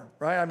more,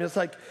 right? I mean, it's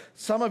like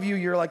some of you,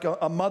 you're like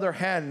a mother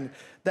hen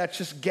that's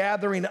just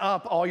gathering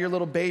up all your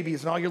little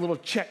babies and all your little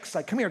chicks.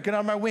 Like, come here, get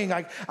on my wing.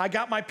 I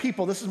got my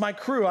people. This is my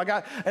crew. I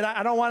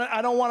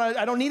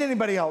don't need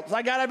anybody else.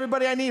 I got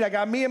everybody I need. I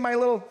got me and my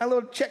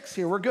little chicks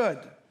here. We're good.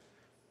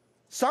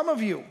 Some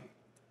of you,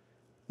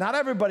 not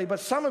everybody, but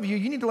some of you,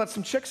 you need to let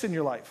some chicks in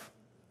your life.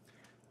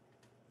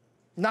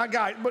 Not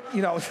guys, but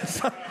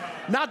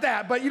not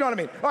that, but you know what I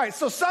mean. All right,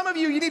 so some of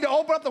you need to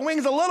open up the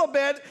wings a little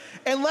bit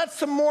and let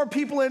some more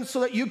people in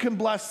so that you can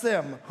bless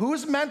them.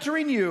 Who's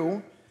mentoring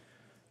you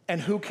and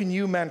who can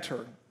you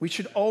mentor? We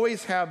should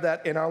always have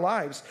that in our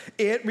lives.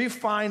 It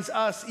refines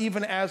us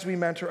even as we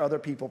mentor other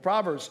people.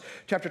 Proverbs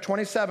chapter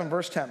 27,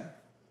 verse 10.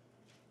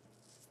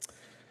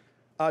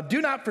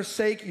 Do not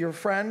forsake your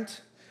friend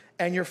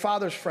and your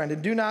father's friend,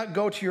 and do not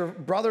go to your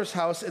brother's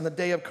house in the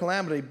day of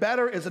calamity.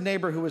 Better is a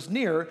neighbor who is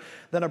near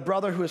than a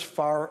brother who is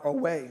far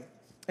away.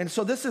 And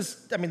so this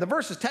is, the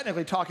verse is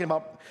technically talking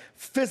about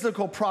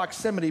physical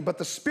proximity, but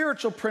the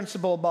spiritual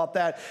principle about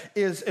that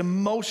is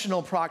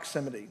emotional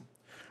proximity,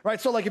 right?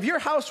 So like if your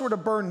house were to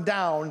burn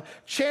down,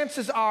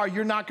 chances are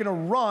you're not gonna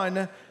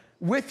run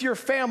with your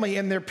family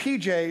in their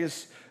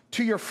PJs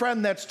to your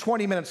friend that's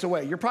 20 minutes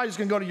away. You're probably just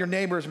gonna go to your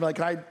neighbors and be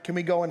like, can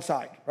we go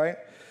inside, right?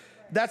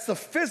 That's the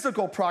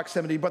physical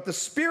proximity, but the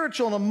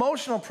spiritual and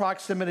emotional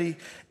proximity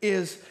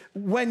is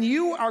when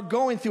you are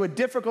going through a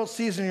difficult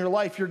season in your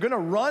life, you're gonna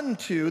run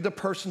to the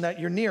person that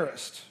you're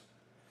nearest.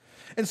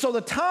 And so the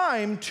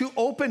time to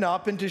open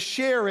up and to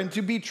share and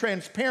to be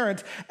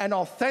transparent and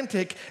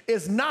authentic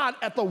is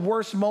not at the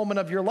worst moment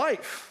of your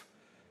life.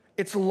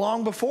 It's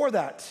long before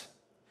that.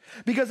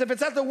 Because if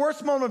it's at the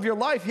worst moment of your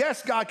life,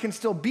 yes, God can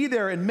still be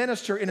there and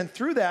minister in and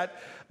through that,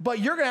 but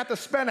you're gonna have to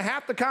spend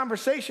half the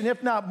conversation,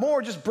 if not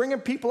more, just bringing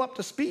people up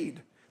to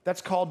speed.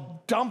 That's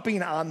called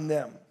dumping on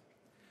them.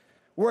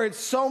 Where it's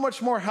so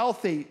much more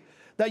healthy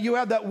that you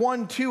have that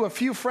one, two, a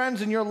few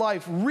friends in your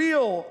life,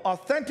 real,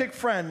 authentic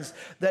friends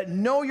that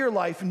know your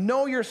life,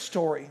 know your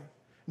story,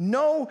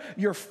 know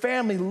your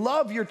family,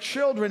 love your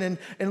children,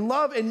 and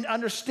love and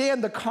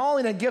understand the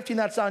calling and gifting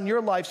that's on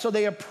your life, so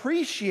they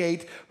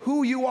appreciate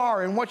who you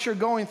are and what you're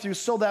going through,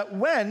 so that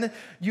when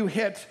you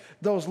hit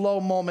those low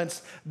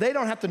moments, they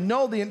don't have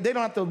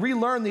to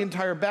relearn the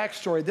entire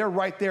backstory. They're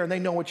right there and they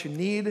know what you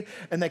need,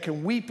 and they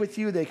can weep with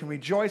you, they can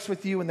rejoice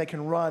with you, and they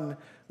can run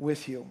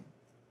with you.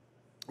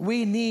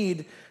 We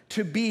need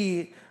to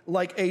be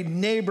like a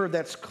neighbor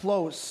that's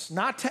close,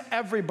 not to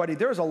everybody.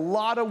 There's a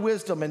lot of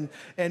wisdom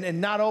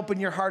and not open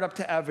your heart up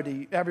to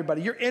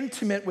everybody. You're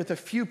intimate with a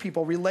few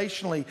people,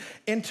 relationally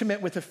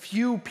intimate with a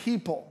few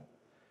people.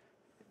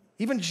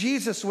 Even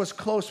Jesus was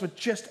close with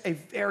just a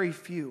very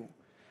few.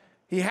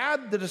 He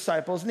had the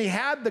disciples, and he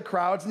had the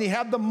crowds, and he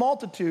had the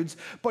multitudes,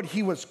 but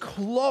he was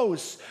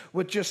close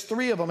with just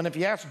 3 of them. And if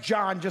you ask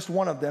John, just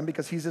one of them,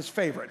 because he's his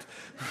favorite.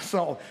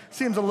 So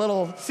seems a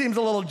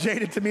little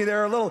jaded to me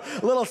there, a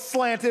little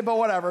slanted, but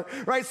whatever,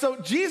 right? So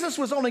Jesus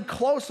was only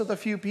close with a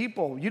few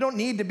people. You don't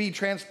need to be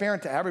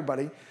transparent to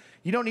everybody.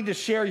 You don't need to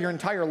share your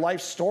entire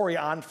life story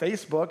on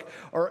Facebook,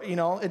 or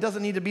it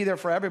doesn't need to be there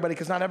for everybody,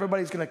 because not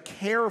everybody's going to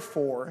care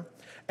for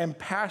and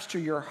pastor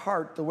your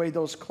heart the way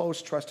those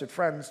close, trusted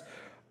friends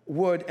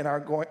would and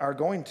are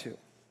going to.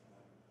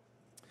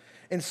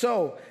 And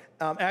so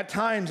at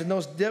times in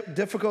those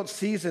difficult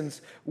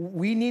seasons,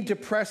 we need to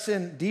press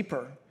in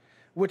deeper,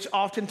 which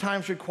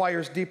oftentimes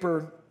requires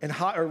deeper and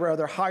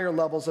higher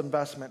levels of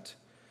investment.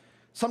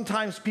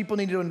 Sometimes people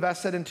need to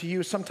invest that into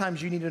you.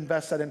 Sometimes you need to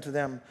invest that into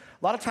them.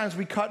 A lot of times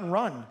we cut and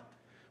run.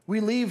 We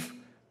leave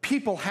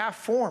people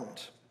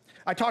half-formed.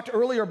 I talked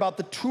earlier about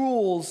the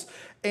tools,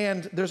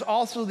 and there's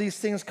also these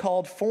things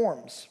called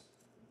forms.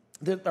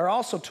 There are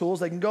also tools.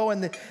 They can go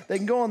on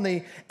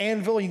the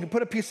anvil. You can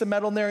put a piece of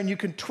metal in there, and you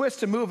can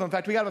twist and move. In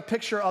fact, we got a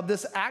picture of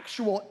this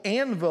actual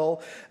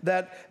anvil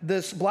that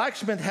this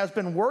blacksmith has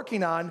been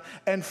working on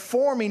and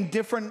forming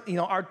different,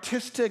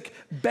 artistic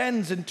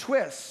bends and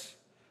twists.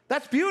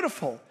 That's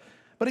beautiful.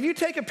 But if you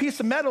take a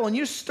piece of metal and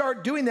you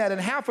start doing that, and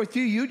halfway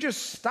through you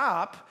just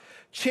stop,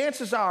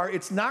 chances are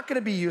it's not going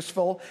to be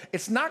useful.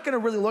 It's not going to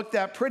really look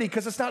that pretty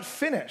because it's not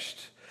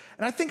finished.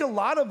 And I think a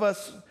lot of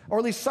us, or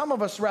at least some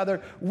of us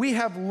rather, we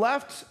have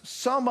left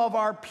some of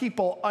our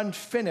people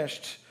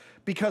unfinished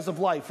because of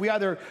life. We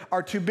either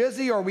are too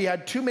busy, or we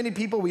had too many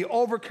people, we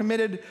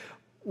overcommitted.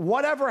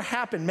 Whatever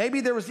happened, maybe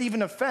there was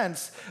even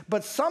offense,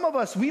 but some of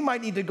us, we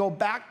might need to go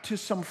back to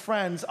some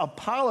friends,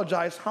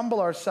 apologize,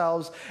 humble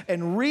ourselves,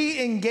 and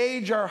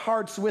re-engage our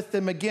hearts with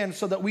them again,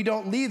 so that we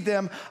don't leave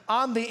them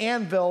on the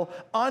anvil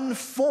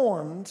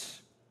unformed,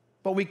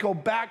 but we go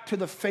back to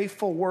the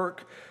faithful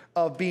work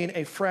of being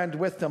a friend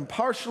with them.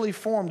 Partially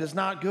formed is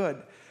not good.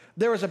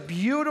 There is a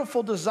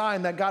beautiful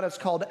design that God has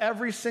called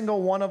every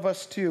single one of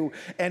us to,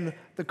 and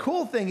the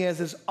cool thing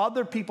is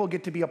other people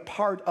get to be a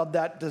part of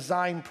that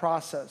design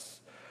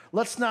process.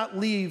 Let's not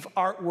leave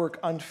artwork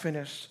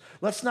unfinished.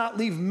 Let's not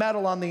leave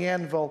metal on the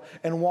anvil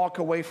and walk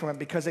away from it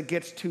because it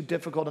gets too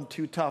difficult and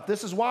too tough.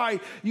 This is why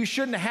you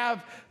shouldn't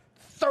have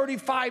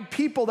 35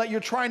 people that you're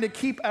trying to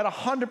keep at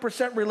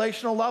 100%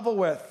 relational level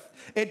with.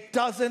 It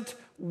doesn't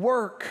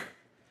work.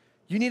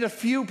 You need a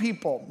few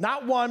people,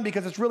 not one,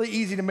 because it's really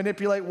easy to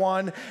manipulate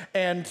one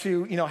and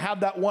to, have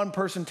that one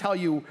person tell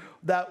you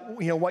that,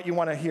 what you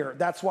want to hear.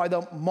 That's why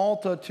the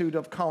multitude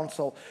of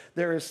counsel,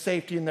 there is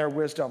safety in their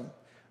wisdom.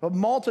 But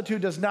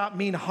multitude does not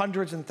mean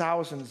hundreds and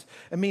thousands.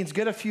 It means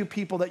get a few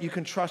people that you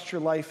can trust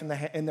your life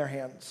in their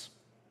hands,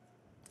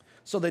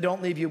 so they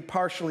don't leave you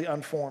partially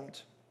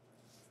unformed.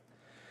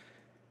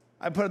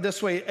 I put it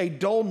this way: a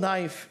dull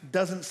knife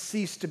doesn't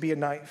cease to be a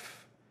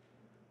knife.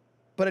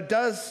 But it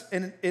does,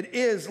 and it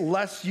is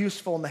less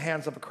useful in the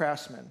hands of a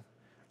craftsman.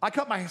 I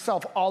cut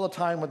myself all the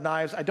time with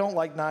knives. I don't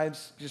like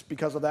knives just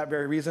because of that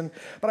very reason.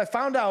 But I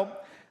found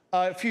out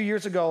a few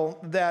years ago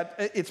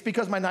that it's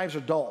because my knives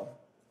are dull.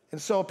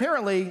 And so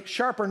apparently,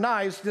 sharper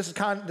knives, this is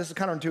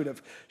counterintuitive.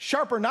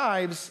 Sharper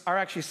knives are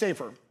actually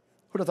safer.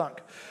 Who'd have thunk?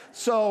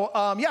 So,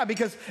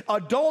 because a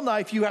dull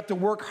knife you have to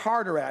work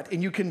harder at,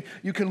 and you can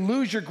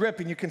lose your grip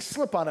and you can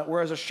slip on it,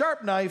 whereas a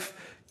sharp knife,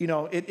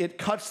 it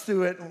cuts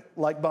through it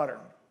like butter.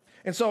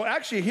 And so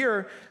actually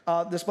here,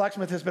 this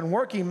blacksmith has been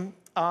working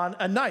on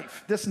a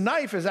knife. This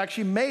knife is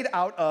actually made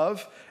out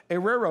of a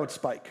railroad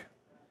spike.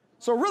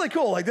 So really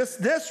cool, like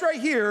this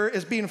right here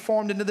is being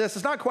formed into this.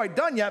 It's not quite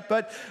done yet,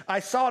 but I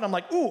saw it, I'm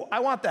like, ooh,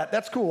 I want that,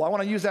 that's cool. I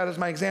wanna use that as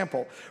my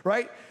example,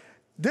 right?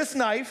 This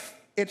knife,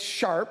 it's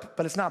sharp,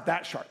 but it's not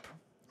that sharp,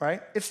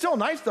 right? It's still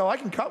nice though, I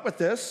can cut with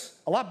this,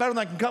 a lot better than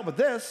I can cut with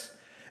this.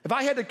 If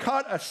I had to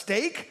cut a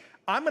steak,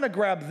 I'm gonna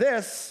grab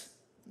this,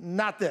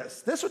 not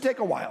this. This would take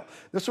a while.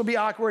 This would be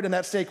awkward and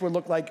that steak would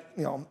look like,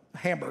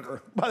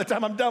 hamburger by the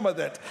time I'm done with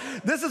it.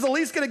 This is at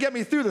least gonna get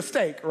me through the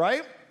steak,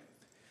 right?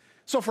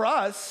 So for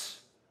us,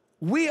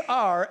 we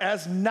are,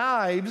 as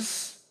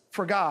knives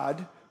for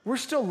God, we're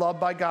still loved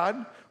by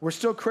God. We're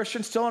still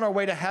Christians, still on our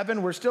way to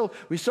heaven. We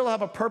still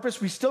have a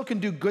purpose. We still can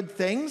do good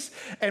things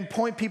and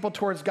point people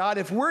towards God.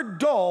 If we're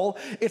dull,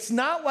 it's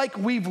not like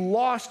we've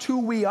lost who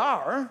we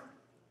are,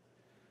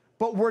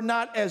 but we're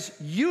not as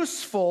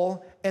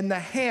useful in the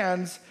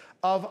hands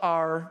of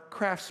our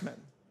craftsmen.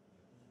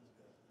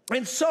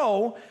 And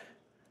so,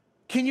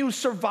 can you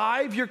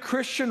survive your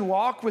Christian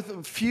walk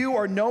with few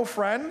or no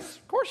friends?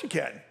 Of course you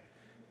can.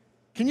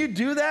 Can you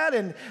do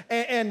that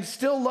and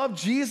still love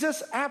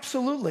Jesus?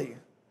 Absolutely.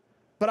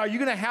 But are you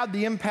going to have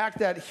the impact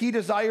that he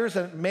desires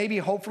and maybe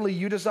hopefully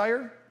you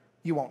desire?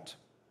 You won't.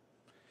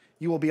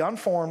 You will be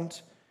unformed,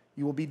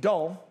 you will be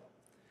dull,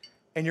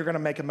 and you're going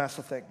to make a mess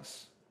of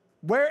things.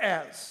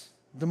 Whereas,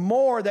 the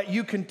more that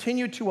you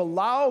continue to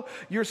allow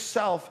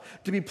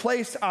yourself to be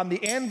placed on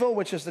the anvil,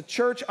 which is the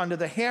church, under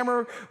the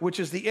hammer, which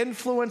is the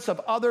influence of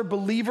other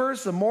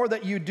believers, the more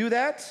that you do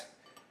that,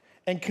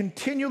 and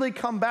continually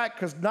come back,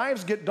 because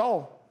knives get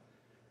dull.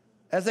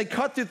 As they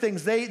cut through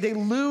things, they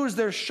lose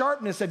their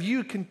sharpness. If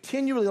you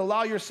continually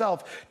allow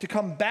yourself to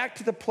come back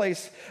to the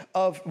place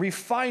of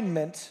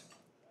refinement,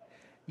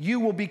 you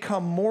will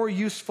become more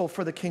useful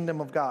for the kingdom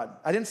of God.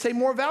 I didn't say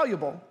more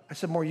valuable, I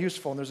said more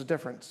useful, and there's a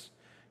difference.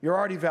 You're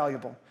already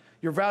valuable.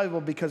 You're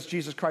valuable because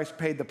Jesus Christ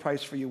paid the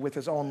price for you with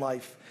his own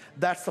life.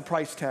 That's the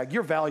price tag.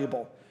 You're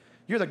valuable.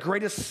 You're the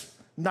greatest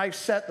knife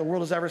set the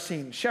world has ever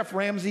seen. Chef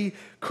Ramsay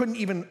couldn't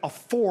even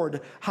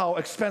afford how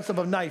expensive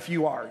a knife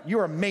you are.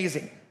 You're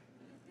amazing.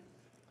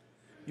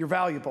 You're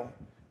valuable.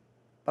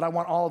 But I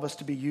want all of us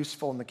to be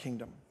useful in the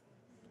kingdom.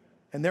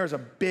 And there's a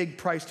big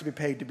price to be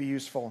paid to be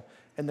useful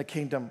in the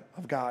kingdom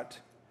of God.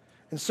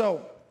 And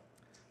so,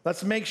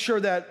 let's make sure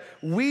that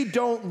we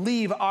don't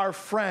leave our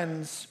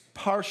friends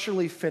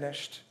partially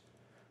finished,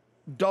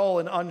 dull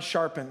and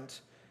unsharpened,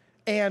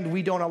 and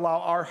we don't allow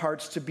our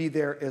hearts to be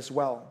there as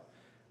well.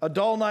 A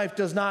dull knife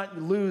does not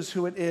lose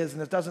who it is,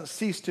 and it doesn't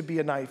cease to be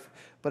a knife,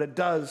 but it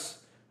does,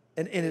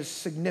 and it is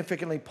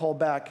significantly pulled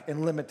back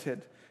and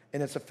limited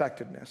in its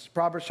effectiveness.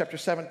 Proverbs chapter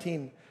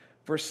 17,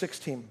 verse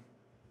 16.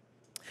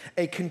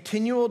 A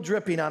continual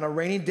dripping on a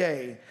rainy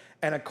day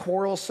and a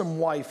quarrelsome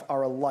wife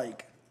are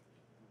alike.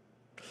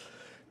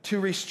 To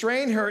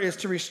restrain her is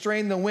to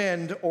restrain the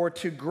wind, or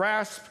to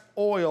grasp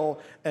oil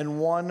in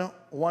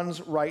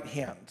one's right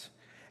hand.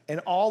 And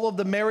all of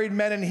the married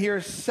men in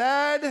here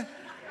said,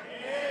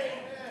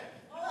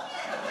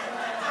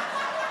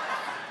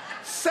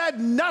 said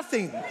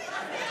nothing.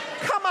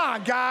 Come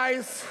on,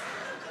 guys.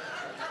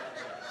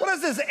 What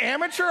is this,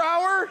 amateur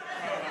hour?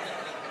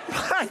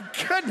 My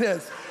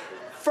goodness.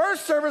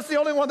 First service, the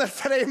only one that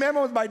said amen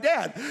was my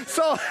dad.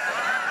 So,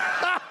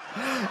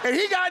 and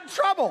he got in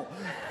trouble.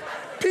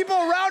 People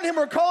around him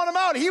were calling him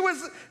out. He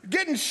was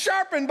getting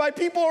sharpened by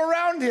people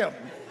around him.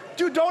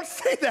 Dude, don't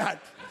say that.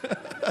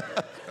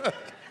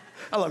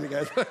 I love you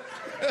guys.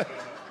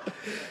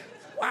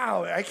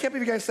 Wow, I can't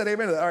believe you guys said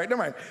amen to that. All right,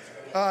 never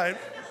mind.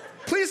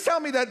 Please tell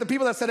me that the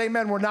people that said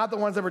amen were not the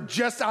ones that were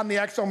just on the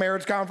EXO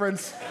marriage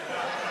conference.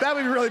 That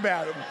would be really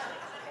bad.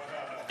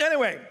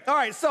 Anyway, all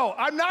right, so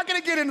I'm not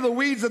going to get into the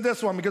weeds of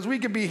this one because we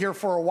could be here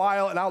for a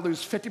while and I'll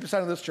lose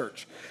 50% of this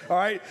church, all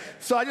right?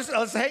 So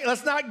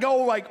let's not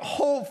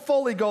go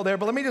fully go there,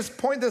 but let me just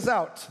point this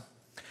out.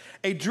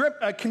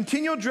 A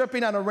continual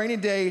dripping on a rainy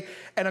day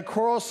and a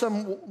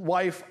quarrelsome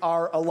wife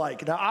are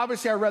alike. Now,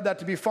 obviously, I read that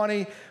to be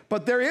funny,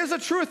 but there is a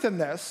truth in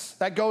this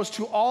that goes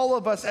to all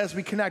of us as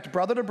we connect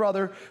brother to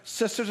brother,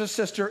 sister to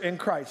sister in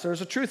Christ.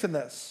 There's a truth in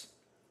this.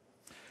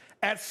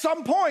 At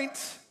some point,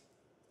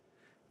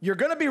 you're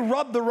going to be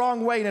rubbed the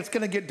wrong way, and it's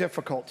going to get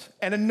difficult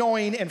and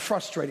annoying and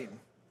frustrating.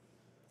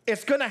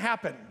 It's going to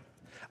happen.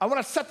 I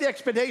want to set the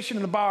expectation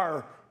in the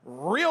bar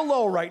real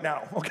low right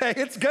now, okay?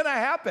 It's going to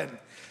happen.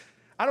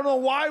 I don't know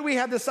why we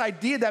have this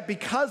idea that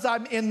because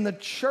I'm in the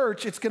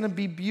church, it's going to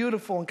be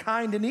beautiful and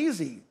kind and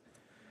easy.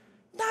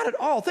 Not at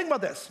all. Think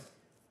about this.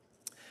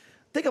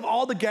 Think of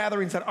all the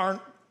gatherings that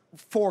aren't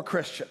for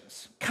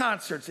Christians.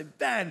 Concerts,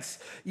 events,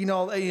 you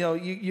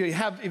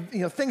have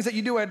things that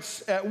you do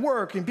at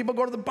work, and people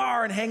go to the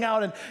bar and hang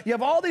out, and you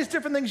have all these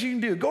different things you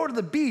can do. Go to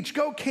the beach,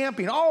 go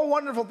camping, all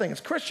wonderful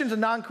things. Christians and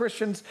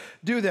non-Christians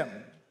do them,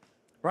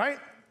 right?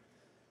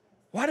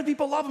 Why do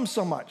people love them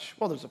so much?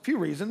 Well, there's a few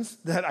reasons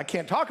that I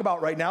can't talk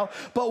about right now,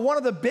 but one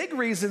of the big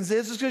reasons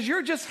is because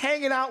you're just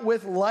hanging out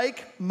with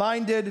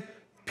like-minded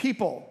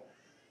people.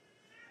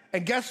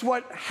 And guess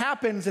what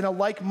happens in a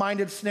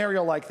like-minded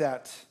scenario like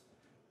that?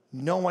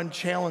 No one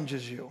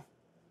challenges you.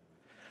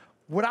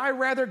 Would I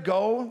rather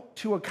go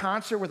to a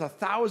concert with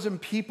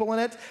 1,000 people in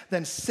it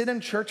than sit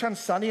in church on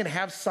Sunday and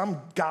have some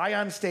guy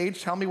on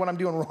stage tell me what I'm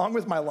doing wrong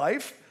with my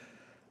life?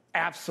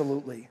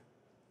 Absolutely.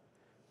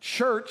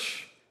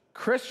 Church,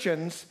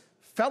 Christians,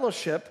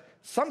 fellowship,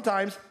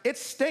 sometimes it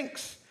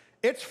stinks.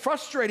 It's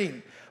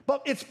frustrating,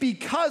 but it's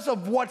because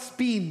of what's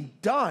being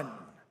done.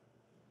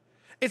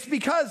 It's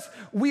because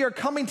we are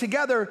coming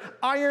together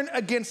iron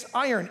against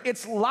iron.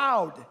 It's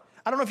loud.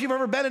 I don't know if you've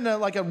ever been in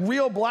a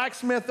real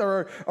blacksmith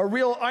or a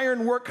real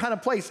ironwork kind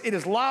of place. It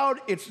is loud,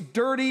 it's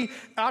dirty.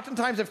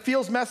 Oftentimes it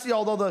feels messy,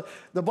 although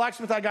the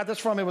blacksmith I got this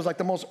from, it was like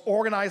the most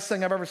organized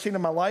thing I've ever seen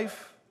in my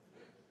life.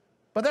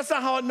 But that's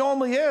not how it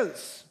normally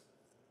is.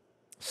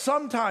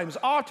 Sometimes,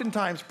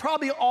 oftentimes,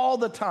 probably all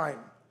the time,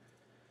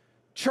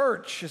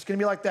 church is going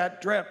to be like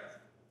that: drip,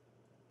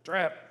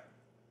 drip,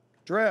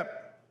 drip,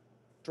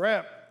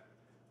 drip,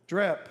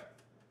 drip.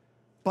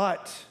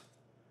 But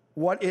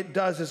what it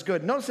does is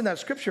good. Notice in that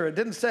scripture, it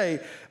didn't say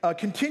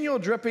continual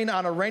dripping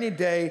on a rainy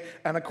day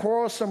and a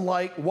quarrelsome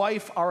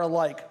wife are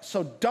alike.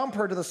 So dump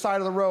her to the side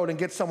of the road and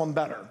get someone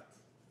better.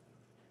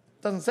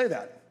 It doesn't say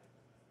that.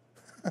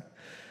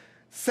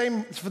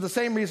 For the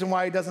same reason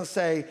why it doesn't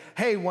say,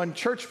 hey, when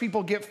church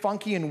people get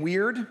funky and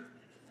weird,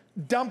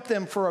 dump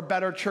them for a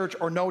better church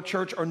or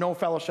no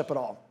fellowship at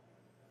all.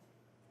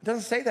 It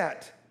doesn't say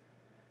that.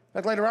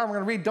 Like later on, we're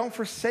going to read, don't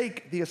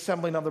forsake the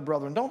assembling of the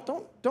brethren.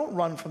 Don't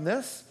run from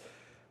this.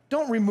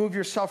 Don't remove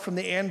yourself from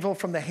the anvil,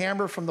 from the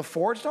hammer, from the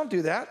forge. Don't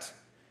do that.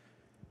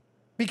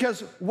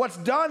 Because what's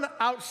done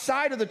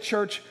outside of the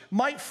church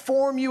might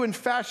form you and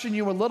fashion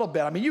you a little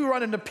bit. I mean, you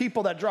run into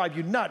people that drive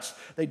you nuts.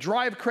 They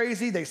drive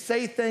crazy. They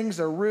say things.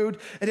 They're rude.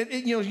 And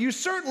you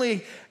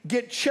certainly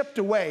get chipped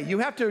away. You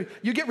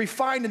get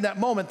refined in that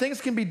moment.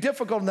 Things can be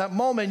difficult in that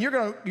moment.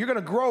 You're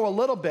gonna grow a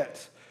little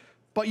bit.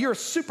 But you're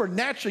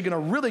supernaturally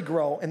going to really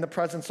grow in the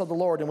presence of the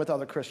Lord and with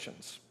other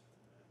Christians.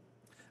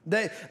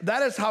 That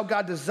is how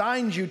God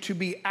designed you to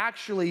be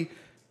actually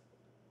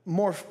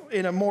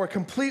in a more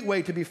complete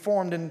way to be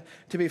formed and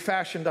to be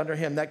fashioned under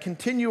him. That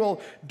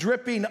continual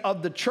dripping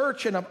of the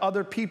church and of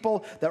other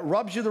people that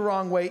rubs you the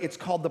wrong way, it's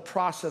called the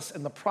process,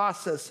 and the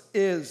process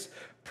is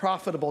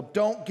profitable.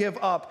 Don't give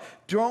up.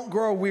 Don't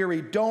grow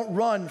weary. Don't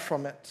run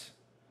from it.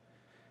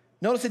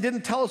 Notice it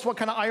didn't tell us what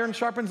kind of iron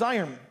sharpens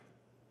iron.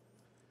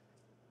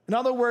 In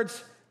other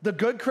words, the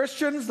good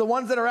Christians, the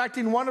ones that are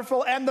acting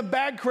wonderful, and the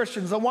bad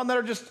Christians, the ones that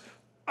are just,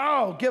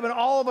 giving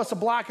all of us a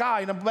black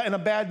eye and a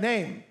bad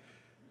name.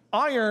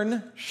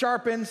 Iron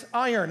sharpens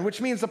iron, which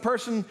means the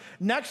person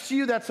next to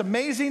you that's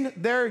amazing,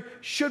 they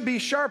should be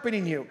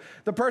sharpening you.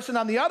 The person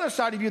on the other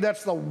side of you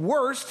that's the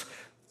worst,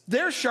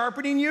 they're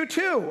sharpening you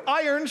too.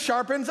 Iron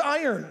sharpens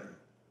iron.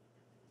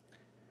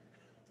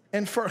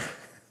 And for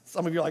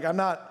some of you are like, I'm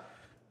not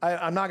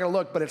going to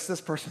look, but it's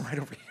this person right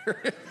over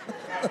here.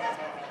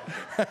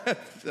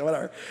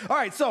 Whatever. All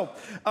right, so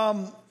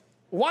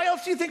why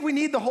else do you think we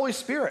need the Holy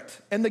Spirit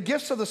and the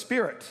gifts of the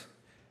Spirit?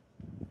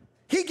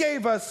 He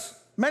gave us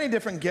many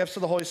different gifts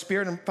of the Holy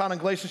Spirit found in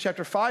Galatians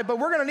chapter 5, but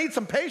we're going to need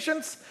some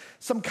patience,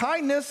 some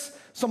kindness,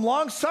 some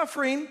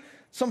long-suffering,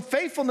 some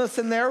faithfulness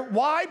in there.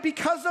 Why?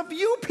 Because of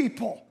you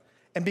people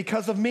and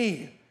because of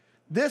me.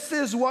 This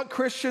is what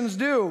Christians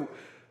do.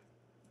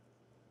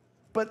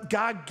 But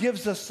God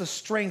gives us the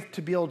strength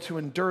to be able to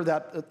endure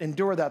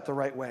that the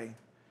right way.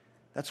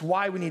 That's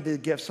why we need the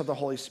gifts of the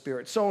Holy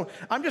Spirit. So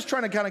I'm just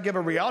trying to kind of give a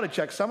reality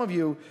check. Some of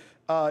you,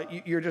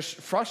 you're just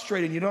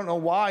frustrated. You don't know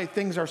why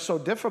things are so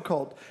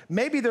difficult.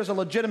 Maybe there's a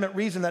legitimate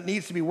reason that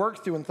needs to be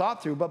worked through and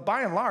thought through. But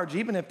by and large,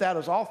 even if that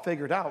is all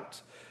figured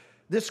out,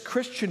 this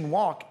Christian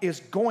walk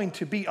is going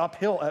to be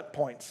uphill at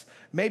points,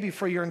 maybe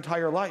for your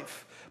entire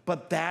life.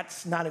 But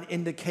that's not an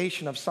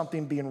indication of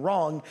something being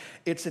wrong.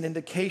 It's an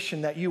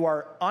indication that you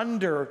are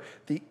under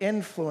the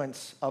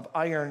influence of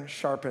iron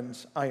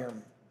sharpens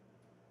iron.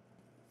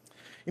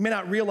 You may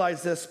not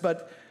realize this,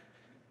 but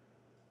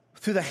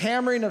through the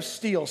hammering of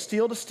steel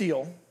to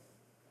steel,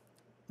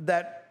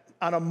 that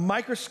on a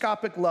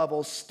microscopic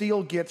level,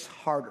 steel gets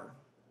harder.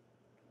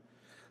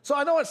 So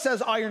I know it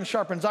says iron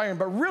sharpens iron,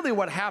 but really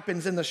what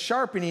happens in the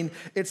sharpening,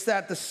 it's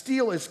that the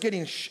steel is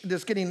getting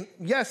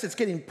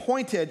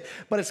pointed,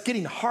 but it's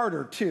getting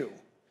harder too.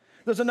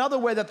 There's another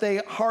way that they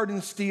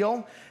harden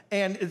steel,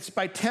 and it's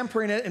by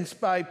tempering it and it's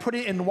by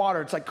putting it in water.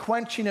 It's like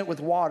quenching it with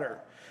water.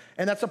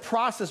 And that's a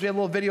process. We have a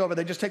little video of it.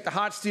 They just take the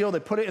hot steel, they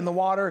put it in the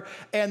water,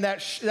 and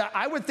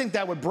I would think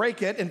that would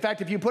break it. In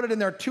fact, if you put it in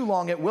there too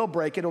long, it will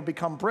break it. It'll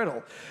become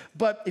brittle.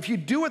 But if you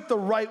do it the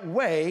right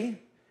way,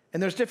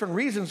 and there's different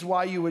reasons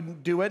why you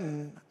would do it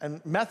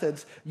and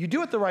methods. You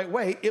do it the right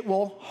way, it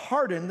will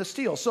harden the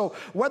steel. So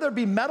whether it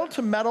be metal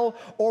to metal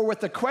or with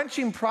the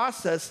quenching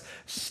process,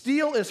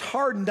 steel is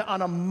hardened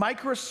on a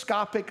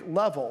microscopic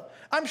level.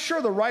 I'm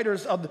sure the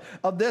writers of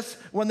this,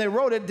 when they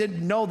wrote it,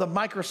 didn't know the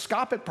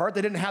microscopic part.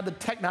 They didn't have the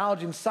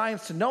technology and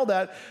science to know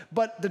that,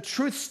 but the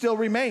truth still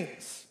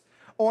remains.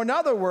 Or in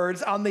other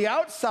words, on the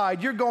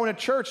outside, you're going to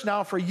church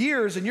now for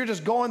years and you're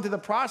just going through the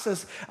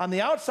process. On the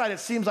outside, it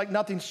seems like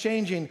nothing's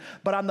changing.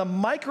 But on the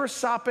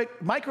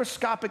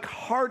microscopic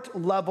heart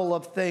level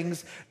of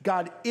things,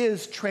 God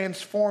is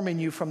transforming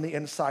you from the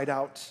inside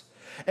out.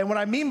 And what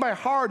I mean by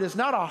hard is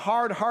not a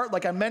hard heart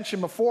like I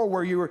mentioned before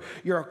where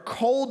you're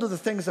cold to the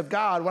things of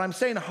God. What I'm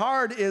saying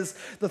hard is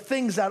the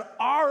things that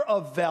are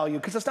of value,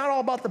 because it's not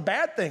all about the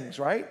bad things,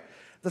 right?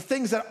 The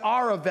things that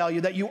are of value,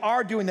 that you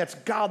are doing that's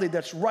godly,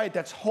 that's right,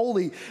 that's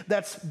holy,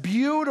 that's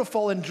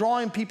beautiful in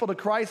drawing people to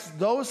Christ,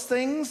 those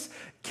things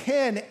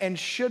can and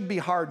should be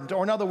hardened.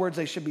 Or in other words,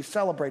 they should be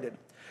celebrated.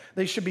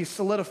 They should be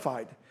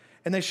solidified,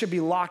 and they should be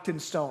locked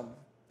in stone.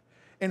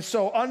 And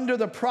so under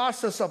the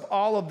process of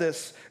all of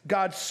this,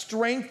 God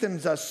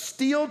strengthens us,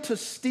 steel to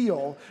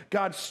steel,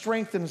 God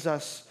strengthens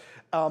us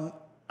on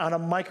a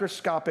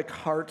microscopic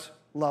heart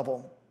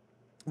level.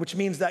 Which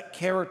means that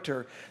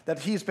character that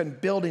he's been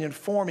building and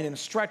forming and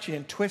stretching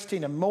and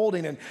twisting and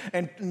molding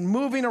and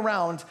moving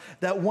around,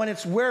 that when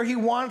it's where he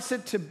wants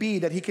it to be,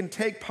 that he can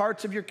take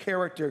parts of your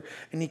character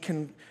and he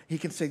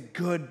can say,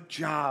 good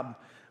job,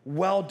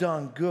 well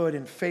done, good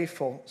and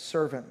faithful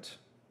servant.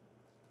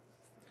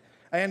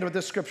 I end with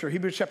this scripture,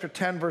 Hebrews chapter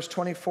 10, verse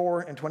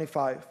 24 and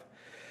 25.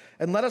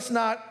 And let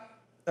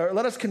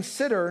us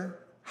consider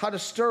how to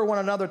stir one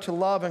another to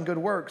love and good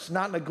works,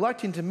 not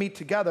neglecting to meet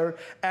together,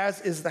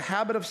 as is the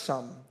habit of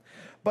some,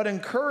 but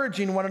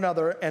encouraging one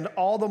another, and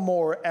all the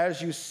more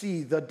as you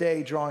see the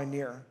day drawing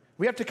near.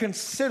 We have to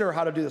consider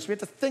how to do this. We have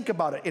to think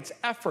about it. It's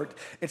effort.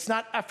 It's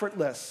not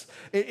effortless.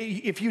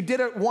 If you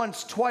did it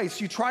once, twice,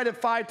 you tried it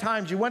 5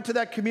 times, you went to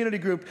that community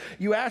group,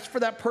 you asked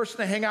for that person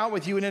to hang out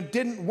with you, and it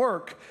didn't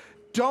work,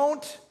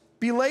 don't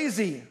be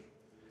lazy.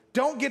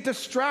 Don't get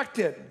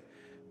distracted.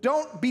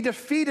 Don't be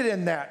defeated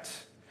in that.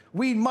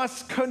 We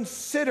must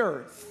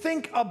consider,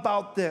 think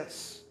about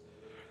this.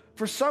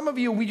 For some of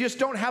you, we just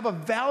don't have a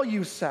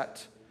value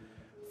set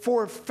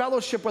for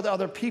fellowship with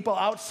other people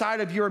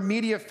outside of your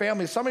immediate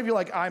family. Some of you are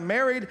like, I'm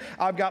married,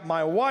 I've got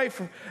my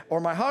wife or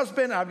my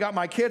husband, I've got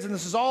my kids, and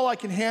this is all I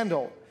can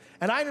handle.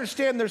 And I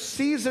understand there's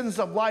seasons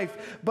of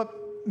life, but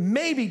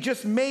maybe,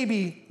 just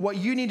maybe, what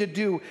you need to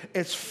do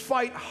is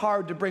fight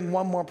hard to bring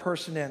one more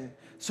person in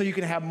so you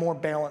can have more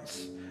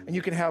balance and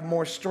you can have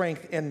more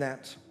strength in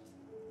that.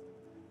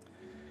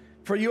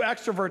 For you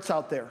extroverts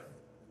out there,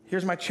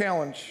 here's my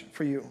challenge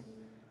for you.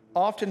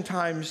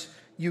 Oftentimes,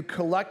 you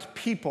collect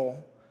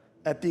people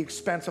at the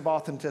expense of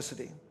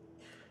authenticity.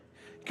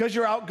 Because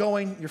you're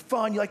outgoing, you're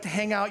fun, you like to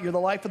hang out, you're the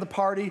life of the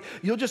party,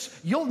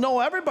 you'll know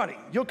everybody.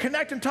 You'll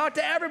connect and talk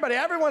to everybody.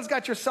 Everyone's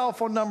got your cell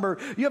phone number.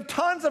 You have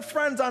tons of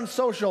friends on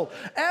social.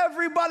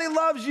 Everybody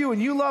loves you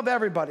and you love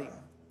everybody.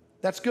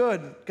 That's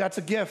good. That's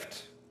a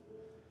gift.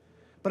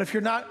 But if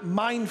you're not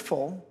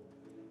mindful,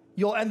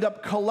 you'll end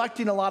up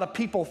collecting a lot of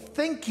people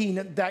thinking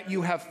that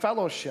you have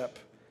fellowship,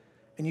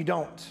 and you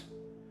don't.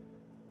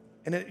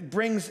 And it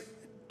brings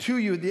to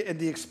you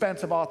the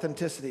expense of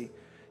authenticity.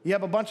 You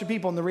have a bunch of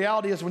people, and the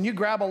reality is when you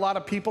grab a lot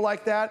of people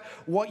like that,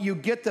 what you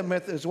get them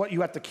with is what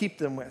you have to keep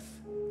them with.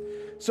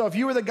 So if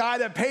you were the guy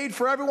that paid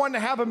for everyone to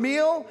have a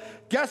meal,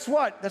 guess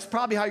what? That's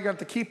probably how you're going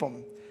to have to keep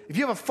them. If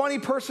you have a funny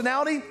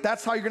personality,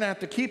 that's how you're going to have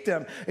to keep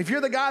them. If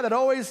you're the guy that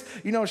always,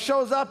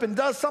 shows up and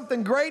does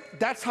something great,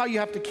 that's how you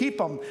have to keep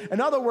them.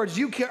 In other words,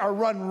 you are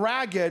run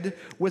ragged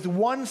with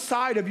one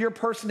side of your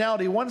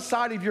personality, one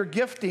side of your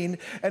gifting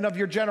and of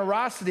your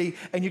generosity,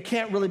 and you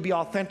can't really be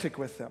authentic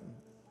with them.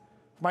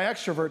 My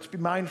extroverts, be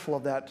mindful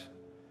of that.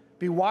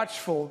 Be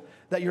watchful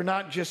that you're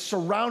not just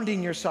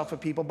surrounding yourself with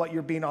people, but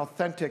you're being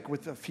authentic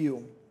with a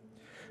few.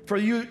 For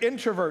you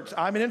introverts,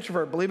 I'm an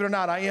introvert, believe it or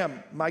not, I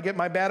am. I get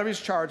my batteries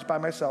charged by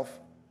myself.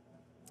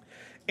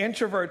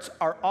 Introverts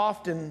are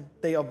often,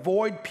 they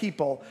avoid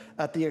people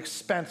at the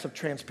expense of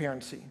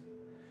transparency.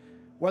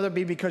 Whether it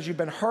be because you've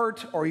been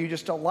hurt, or you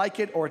just don't like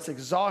it, or it's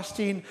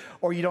exhausting,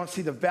 or you don't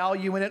see the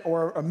value in it,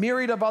 or a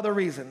myriad of other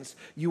reasons,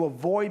 you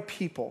avoid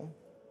people,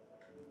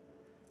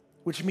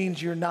 which means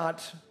you're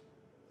not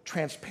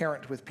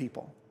transparent with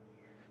people.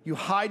 You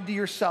hide to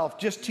yourself,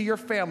 just to your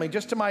family,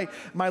 just to my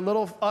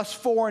little us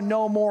four and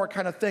no more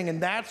kind of thing,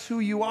 and that's who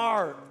you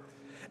are.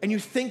 And you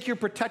think you're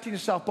protecting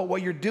yourself, but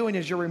what you're doing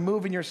is you're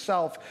removing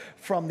yourself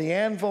from the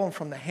anvil and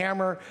from the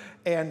hammer,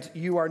 and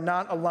you are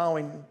not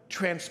allowing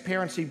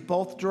transparency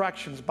both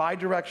directions,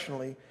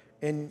 bidirectionally,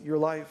 in your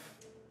life.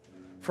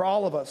 For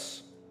all of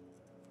us,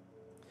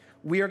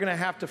 we are going to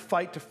have to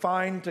fight to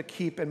find, to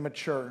keep, and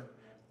mature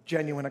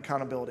genuine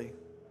accountability.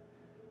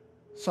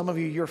 Some of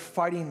you, you're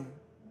fighting,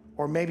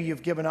 or maybe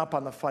you've given up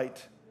on the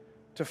fight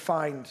to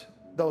find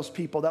those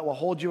people that will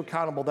hold you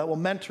accountable, that will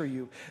mentor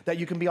you, that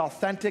you can be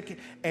authentic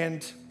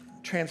and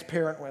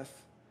transparent with.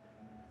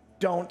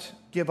 Don't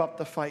give up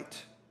the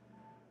fight.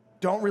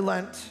 Don't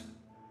relent.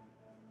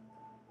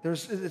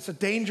 It's a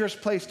dangerous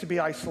place to be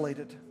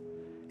isolated.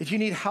 If you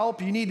need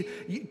help,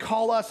 you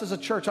call us as a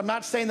church. I'm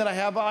not saying that I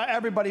have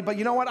everybody, but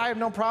you know what? I have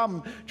no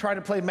problem trying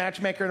to play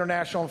Matchmaker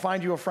International and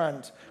find you a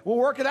friend. We'll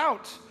work it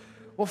out.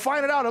 We'll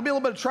find it out. It'll be a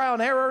little bit of trial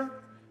and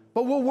error,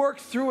 but we'll work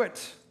through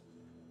it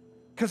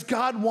because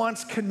God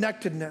wants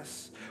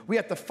connectedness. We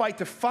have to fight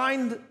to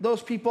find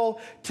those people,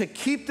 to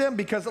keep them,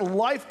 because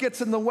life gets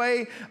in the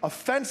way,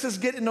 offenses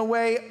get in the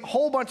way, a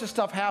whole bunch of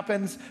stuff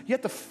happens. You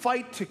have to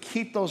fight to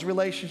keep those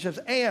relationships,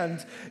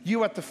 and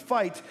you have to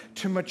fight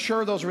to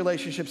mature those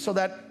relationships so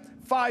that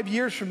 5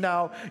 years from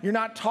now, you're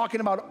not talking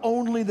about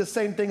only the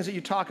same things that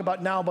you talk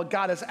about now, but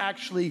God is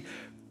actually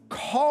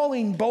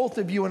calling both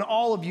of you and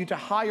all of you to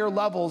higher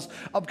levels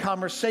of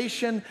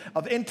conversation,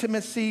 of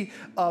intimacy,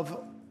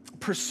 of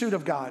pursuit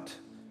of God.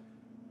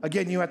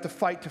 Again, you have to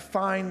fight to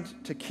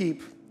find, to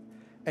keep,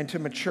 and to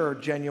mature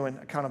genuine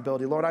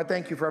accountability. Lord, I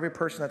thank you for every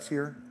person that's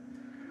here.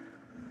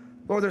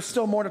 Lord, there's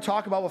still more to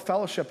talk about with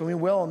fellowship, and we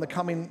will in the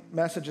coming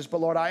messages.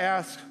 But Lord, I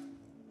ask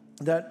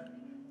that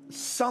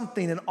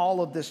something in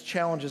all of this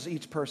challenges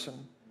each person.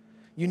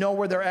 You know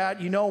where they're at.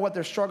 You know what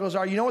their struggles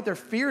are. You know what their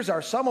fears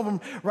are. Some of them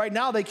right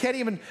now, they can't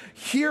even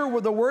hear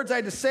what the words I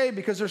had to say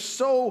because they're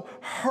so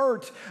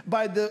hurt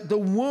by the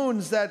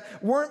wounds that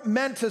weren't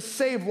meant to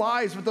save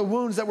lives, but the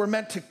wounds that were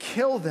meant to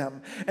kill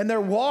them. And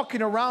they're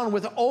walking around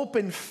with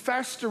open,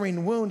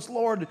 festering wounds.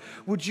 Lord,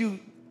 would you,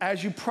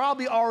 as you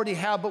probably already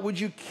have, but would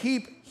you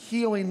keep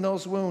healing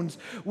those wounds?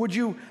 Would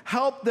you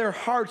help their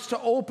hearts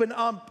to open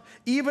up,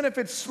 even if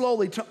it's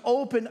slowly, to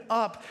open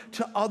up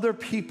to other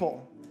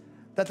people,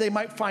 that they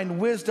might find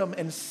wisdom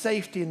and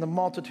safety in the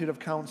multitude of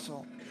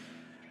counsel.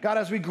 God,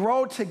 as we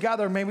grow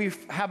together, may we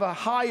have a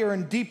higher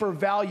and deeper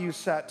value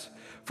set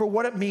for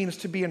what it means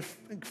to be in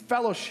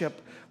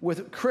fellowship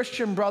with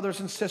Christian brothers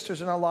and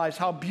sisters in our lives.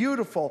 How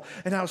beautiful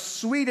and how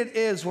sweet it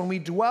is when we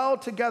dwell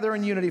together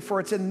in unity, for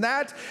it's in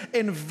that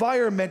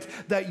environment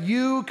that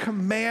you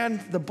command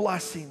the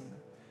blessing.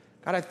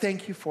 God, I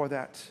thank you for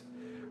that.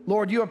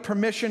 Lord, you have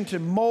permission to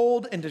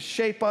mold and to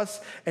shape us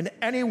in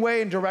any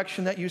way and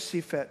direction that you see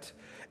fit.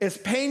 As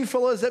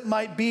painful as it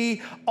might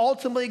be,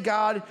 ultimately,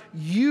 God,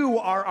 you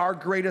are our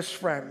greatest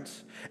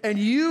friends. And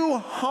you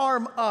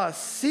harm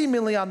us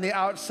seemingly on the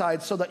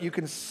outside so that you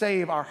can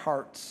save our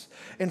hearts.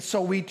 And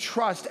so we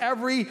trust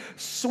every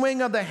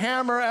swing of the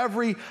hammer,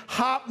 every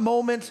hot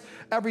moment,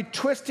 every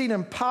twisting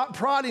and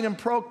prodding and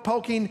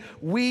poking.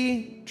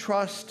 We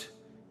trust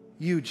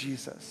you,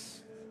 Jesus.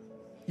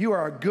 You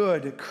are a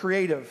good,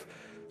 creative,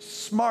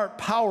 smart,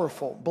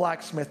 powerful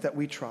blacksmith that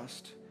we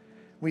trust.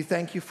 We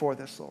thank you for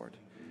this, Lord.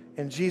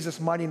 In Jesus'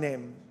 mighty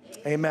name,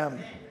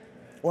 amen.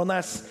 One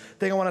last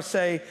thing I want to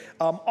say,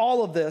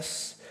 all of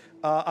this,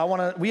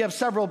 we have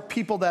several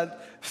people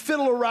that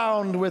fiddle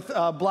around with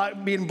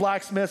being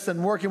blacksmiths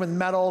and working with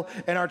metal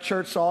in our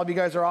church, so all of you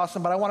guys are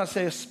awesome. But I want to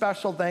say a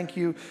special thank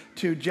you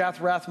to Jeff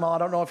Rathmal. I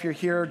don't know if you're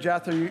here.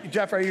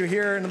 Jeff, are you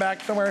here in the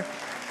back somewhere?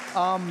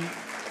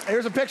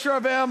 Here's a picture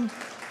of him.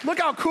 Look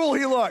how cool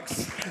he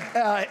looks.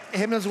 Him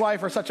and his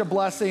wife are such a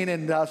blessing,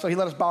 and so he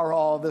let us borrow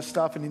all of this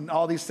stuff and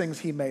all these things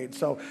he made.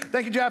 So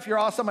thank you, Jeff. You're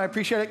awesome. I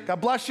appreciate it.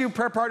 God bless you.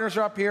 Prayer partners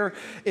are up here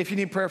if you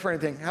need prayer for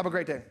anything. Have a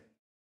great day.